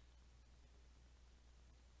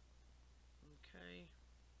 Okay.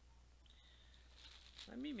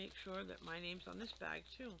 Let me make sure that my name's on this bag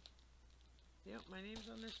too. Yep, my name's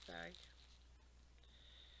on this bag.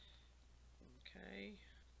 Okay.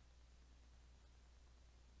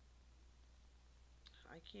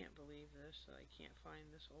 I can't believe this, that I can't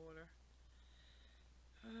find this order.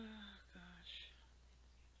 Oh, gosh.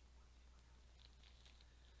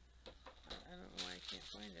 I don't know why I can't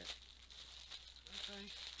find it. Okay.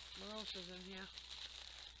 What else is in here?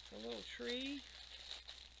 A little tree.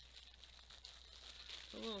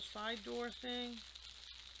 A little side door thing.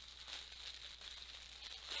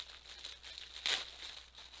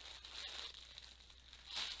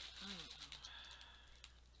 I don't know.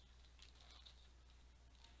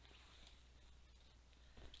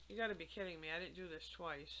 You gotta be kidding me. I didn't do this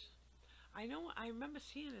twice. I know, I remember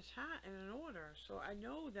seeing this hat in an order, so I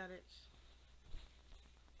know that it's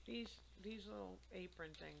these little apron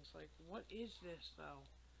things. Like, what is this though?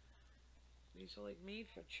 These are like made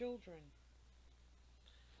for children.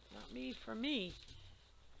 Not made for me.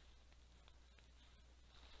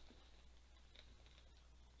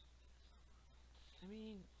 I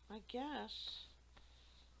mean, I guess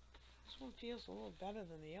this one feels a little better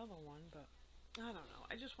than the other one, but I don't know.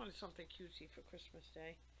 I just wanted something cutesy for Christmas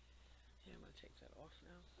Day. Yeah, I'm going to take that off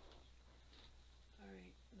now.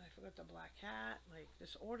 Alright, and I forgot the black hat. Like,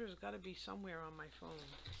 this order's got to be somewhere on my phone.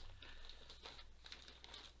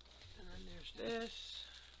 And then there's this.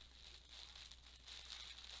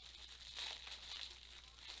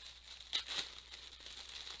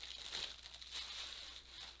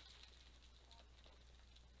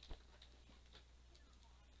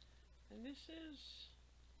 And this is...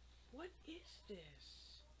 What is this?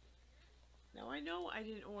 Now, I know I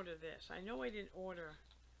didn't order this. I know I didn't order...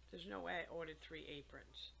 There's no way I ordered 3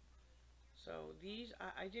 aprons. So, these...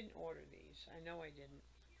 I didn't order these. I know I didn't.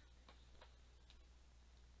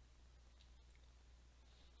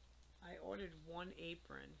 I ordered 1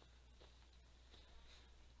 apron.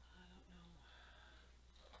 I don't know.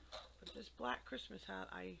 But this black Christmas hat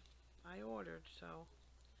I ordered, so...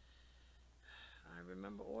 I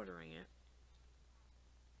remember ordering it.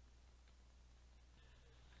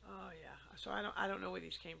 Oh yeah, so I don't know where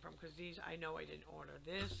these came from, because these I know I didn't order.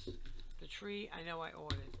 This, the tree, I know I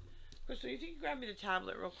ordered. Crystal, you think you grab me the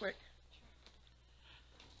tablet real quick?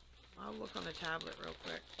 I'll look on the tablet real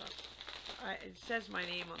quick. But it says my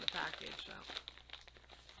name on the package, so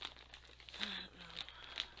I don't know.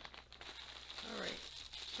 All right.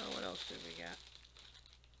 So what else did we get?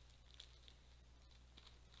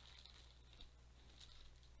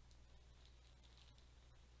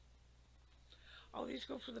 Oh, these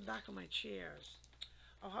go for the back of my chairs.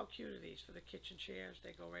 Oh, how cute are these for the kitchen chairs?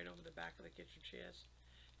 They go right over the back of the kitchen chairs.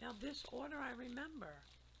 Now this order I remember.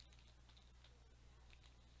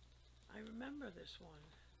 I remember this one.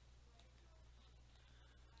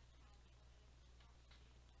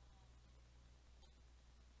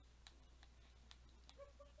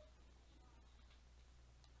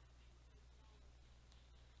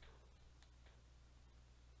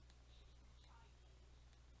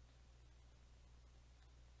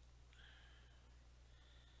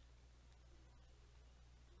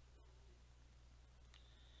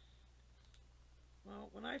 Well,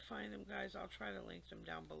 when I find them, guys, I'll try to link them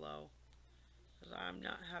down below. Because I'm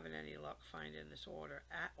not having any luck finding this order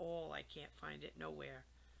at all. I can't find it nowhere.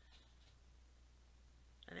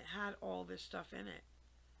 And it had all this stuff in it.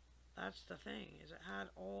 That's the thing, is it had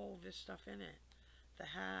all this stuff in it. The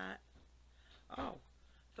hat. Oh,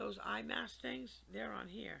 those eye mask things, they're on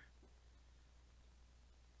here.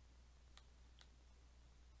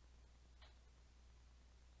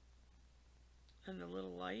 And the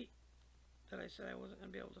little light that I said I wasn't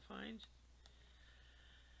going to be able to find.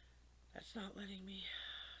 That's not letting me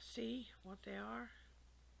see what they are.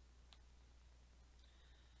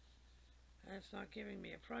 And it's not giving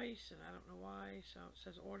me a price, and I don't know why. So it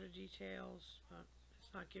says order details, but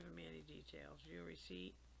it's not giving me any details. View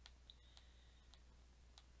receipt.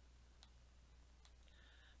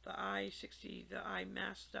 The eye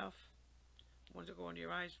mask stuff, ones that go into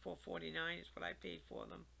your eyes, $4.49 is what I paid for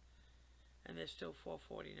them, and they're still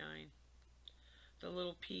 $4.49. The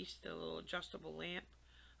little piece, the little adjustable lamp,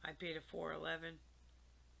 I paid a $4.11,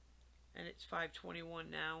 and it's $5.21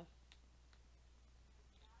 now.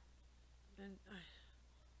 And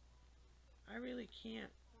I really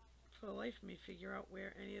can't, for the life of me, figure out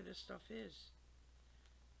where any of this stuff is.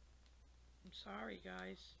 I'm sorry,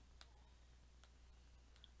 guys.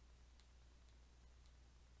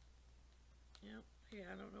 Yep, yeah,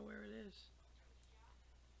 I don't know where it is.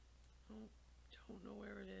 Oh, don't know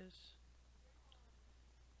where it is.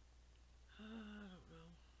 I don't know.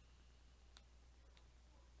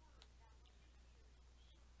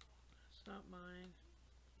 That's not mine.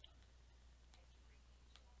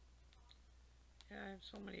 Yeah, I have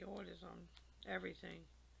so many orders on everything.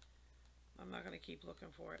 I'm not going to keep looking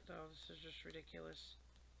for it, though. This is just ridiculous.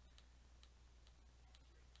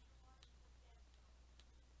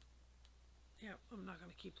 Yeah, I'm not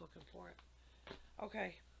going to keep looking for it.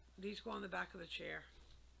 Okay, these go on the back of the chair.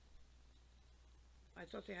 I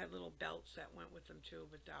thought they had little belts that went with them too,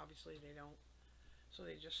 but obviously they don't. So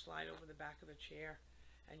they just slide over the back of the chair,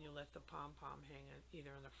 and you let the pom-pom hang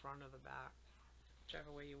either in the front or the back,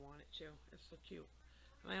 whichever way you want it to. It's so cute.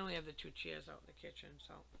 And I only have the 2 chairs out in the kitchen,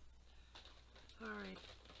 so. Alright.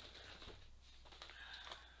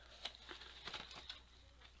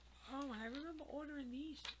 Oh, and I remember ordering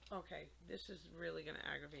these. Okay, this is really going to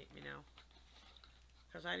aggravate me now,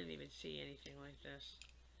 because I didn't even see anything like this.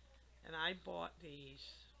 And I bought these,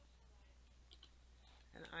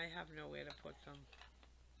 and I have nowhere to put them.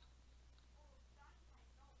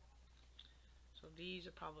 So these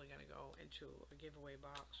are probably going to go into a giveaway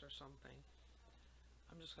box or something.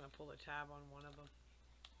 I'm just going to pull the tab on one of them.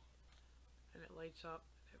 And it lights up,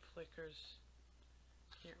 it flickers.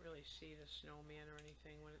 Can't really see the snowman or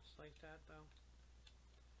anything when it's like that, though.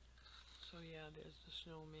 So yeah, there's the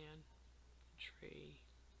snowman tree.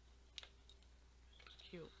 It's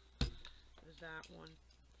cute. There's that one.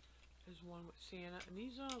 There's one with Santa. And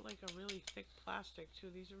these are like a really thick plastic,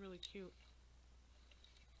 too. These are really cute.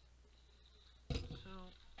 So,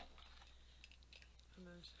 and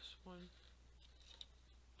there's this one.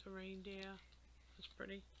 It's a reindeer. It's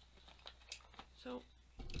pretty. So,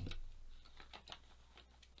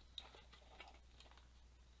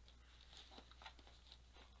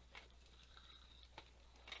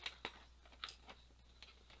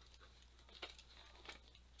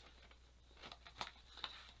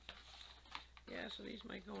 yeah, so these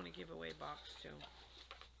might go in a giveaway box too.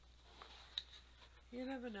 You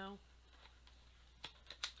never know.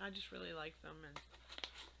 I just really like them, and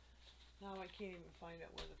now I can't even find out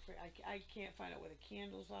where I can't find out where the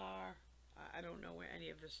candles are. I don't know where any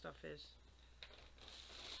of this stuff is.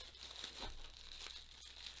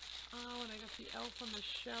 Oh, and I got the elf on the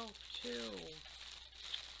shelf too.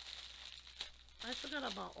 I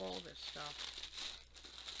forgot about all this stuff.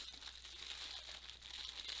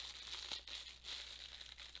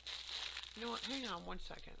 You know what? Hang on one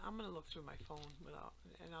second. I'm gonna look through my phone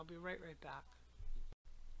and I'll be right back.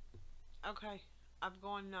 Okay, I've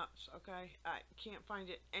gone nuts. Okay, I can't find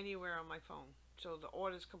it anywhere on my phone. So the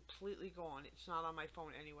order's completely gone. It's not on my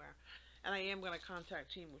phone anywhere. And I am gonna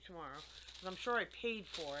contact Temu tomorrow, because I'm sure I paid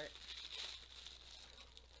for it.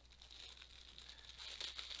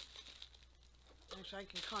 Which I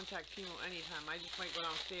can contact Temu anytime. I just might go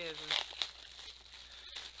downstairs and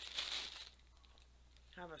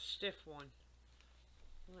have a stiff one.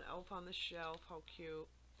 An elf on the shelf. How cute.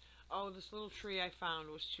 Oh, this little tree I found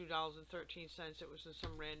was $2.13. It was in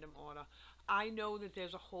some random order. I know that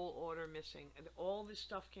there's a whole order missing. And all this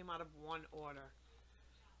stuff came out of one order.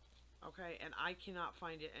 Okay, and I cannot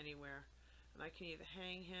find it anywhere. And I can either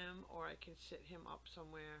hang him or I can sit him up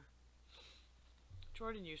somewhere.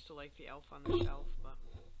 Jordan used to like the elf on the shelf, but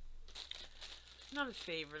not his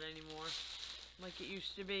favorite anymore, like it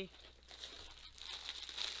used to be.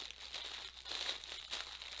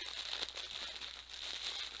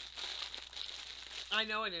 I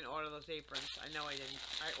know I didn't order those aprons. I know I didn't.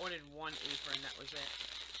 I ordered one apron, that was it.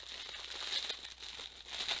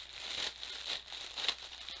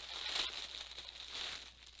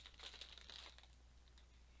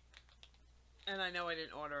 And I know I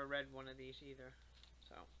didn't order a red one of these either.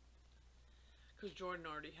 So, because Jordan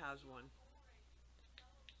already has one.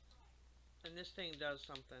 And this thing does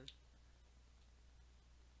something.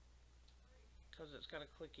 Because it's got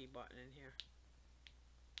a clicky button in here.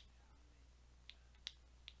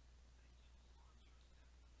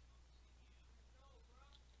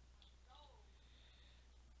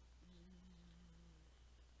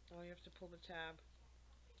 Oh, you have to pull the tab.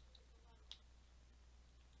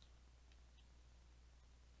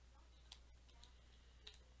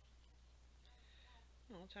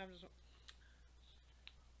 No, tab doesn't.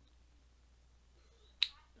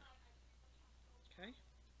 Okay.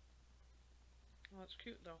 Well, it's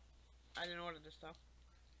cute though. I didn't order this though.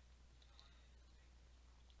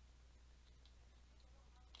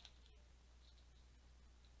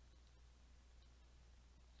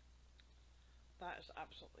 That is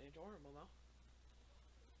absolutely adorable though.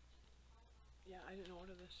 Yeah, I didn't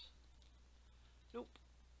order this. Nope.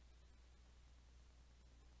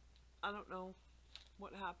 I don't know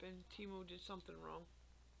what happened. Temu did something wrong.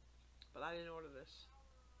 But I didn't order this.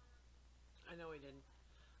 I know he didn't.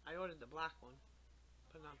 I ordered the black one,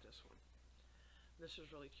 but not this one. This is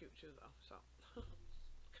really cute too though, so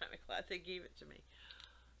kind of glad they gave it to me.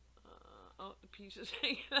 Oh, the piece is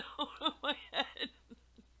hanging out of my head.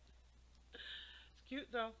 It's cute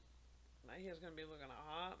though. My hair's going to be looking a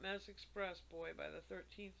hot mess express, boy, by the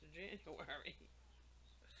 13th of January.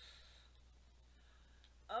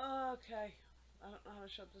 Okay. I don't know how to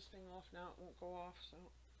shut this thing off now. It won't go off, so...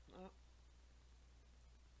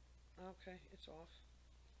 okay, it's off.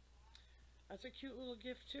 That's a cute little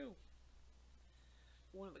gift, too.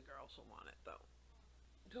 One of the girls will want it, though.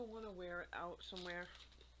 Don't want to wear it out somewhere.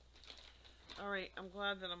 Alright, I'm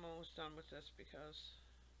glad that I'm almost done with this, because...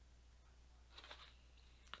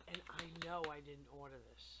 And I know I didn't order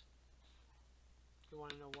this. You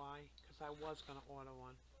want to know why? Because I was going to order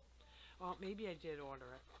one. Well, maybe I did order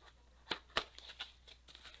it.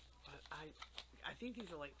 But I think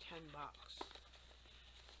these are like $10.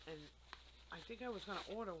 And I think I was going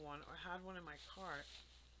to order one or had one in my cart.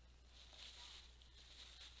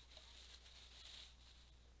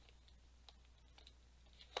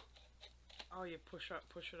 Oh, you push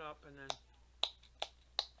it up, and then...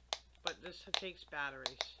 But this takes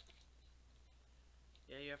batteries.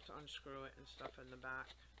 Yeah, you have to unscrew it and stuff in the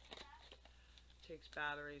back. It takes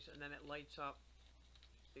batteries, and then it lights up.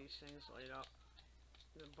 These things light up.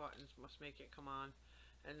 The buttons must make it come on.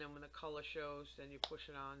 And then when the color shows, then you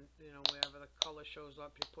push it on. You know, wherever the color shows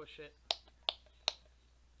up, you push it.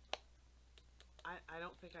 I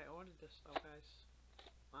don't think I ordered this, though, guys.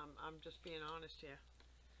 I'm just being honest here.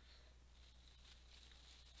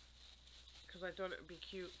 Because I thought it would be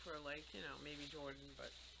cute for, like, you know, maybe Jordan,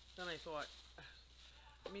 but then I thought,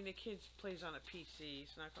 I mean, the kid plays on a PC,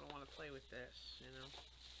 he's not going to want to play with this, you know.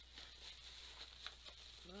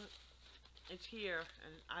 But it's here,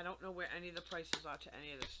 and I don't know where any of the prices are to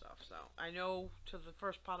any of this stuff, so I know to the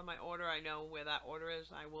first part of my order, I know where that order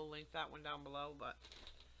is. I will link that one down below, but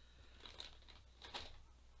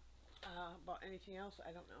about anything else,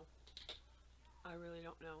 I don't know. I really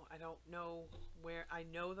don't know. I don't know where. I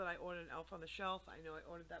know that I ordered an elf on the shelf. I know I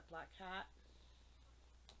ordered that black hat.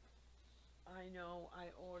 I know I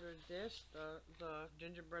ordered this, the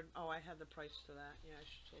gingerbread. Oh, I had the price to that. Yeah, I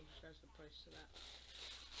should tell you guys the price to that.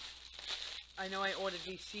 I know I ordered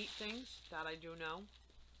these seat things. That I do know.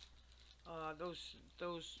 Those,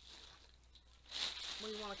 what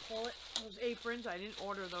do you want to call it? Those aprons. I didn't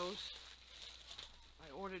order those. I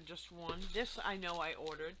ordered just one. This I know I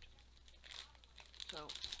ordered. So,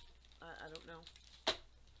 I don't know.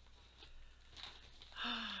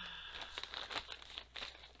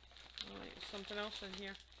 Alright, something else in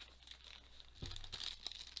here.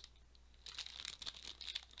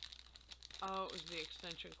 Oh, it was the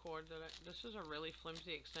extension cord that this is a really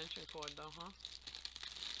flimsy extension cord though, huh?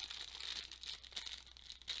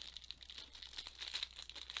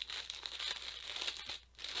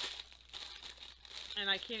 And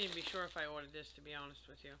I can't even be sure if I ordered this, to be honest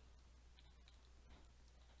with you.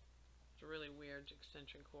 It's a really weird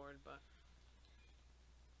extension cord, but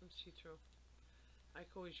let's see through. I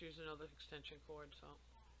could always use another extension cord, so.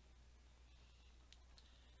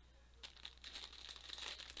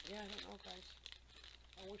 Yeah, I don't know, guys.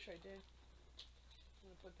 I wish I did. I'm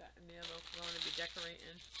gonna put that in there though, because I'm gonna be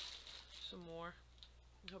decorating some more.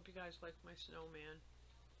 I hope you guys like my snowman.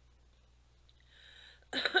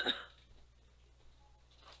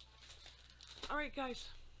 Alright, guys.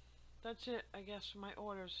 That's it, I guess, for my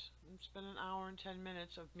orders. It's been an hour and 10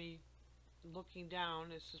 minutes of me looking down.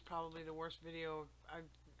 This is probably the worst video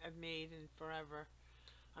I've made in forever.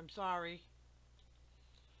 I'm sorry.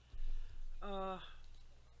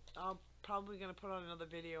 I'm probably going to put on another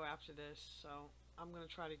video after this, so I'm going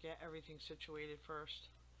to try to get everything situated first.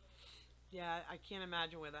 Yeah, I can't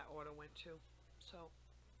imagine where that order went to. So,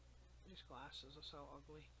 these glasses are so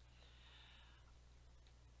ugly.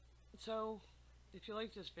 So, if you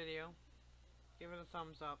like this video, give it a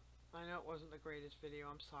thumbs up. I know it wasn't the greatest video,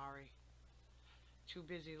 I'm sorry. Too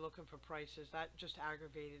busy looking for prices. That just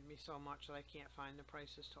aggravated me so much that I can't find the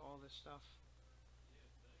prices to all this stuff.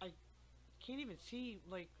 I can't even see,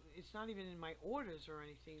 like, it's not even in my orders or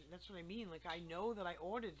anything. That's what I mean. Like, I know that I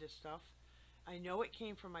ordered this stuff. I know it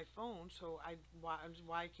came from my phone, so why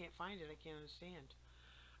I can't find it, I can't understand.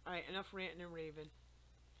 Alright, enough ranting and raving.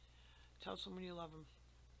 Tell someone you love them.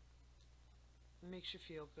 It makes you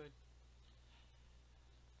feel good.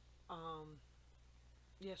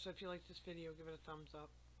 Yeah, so if you like this video, give it a thumbs up.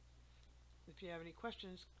 If you have any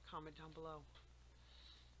questions, comment down below.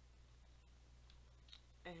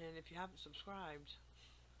 And if you haven't subscribed,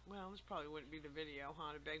 well, this probably wouldn't be the video,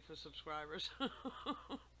 huh, to beg for subscribers.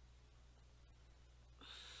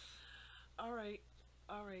 Alright,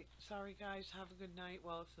 sorry guys, have a good night.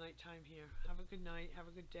 Well, it's nighttime here. Have a good night, have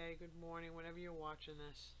a good day, good morning, whenever you're watching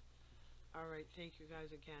this. Alright, thank you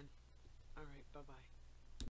guys again. Alright, bye-bye.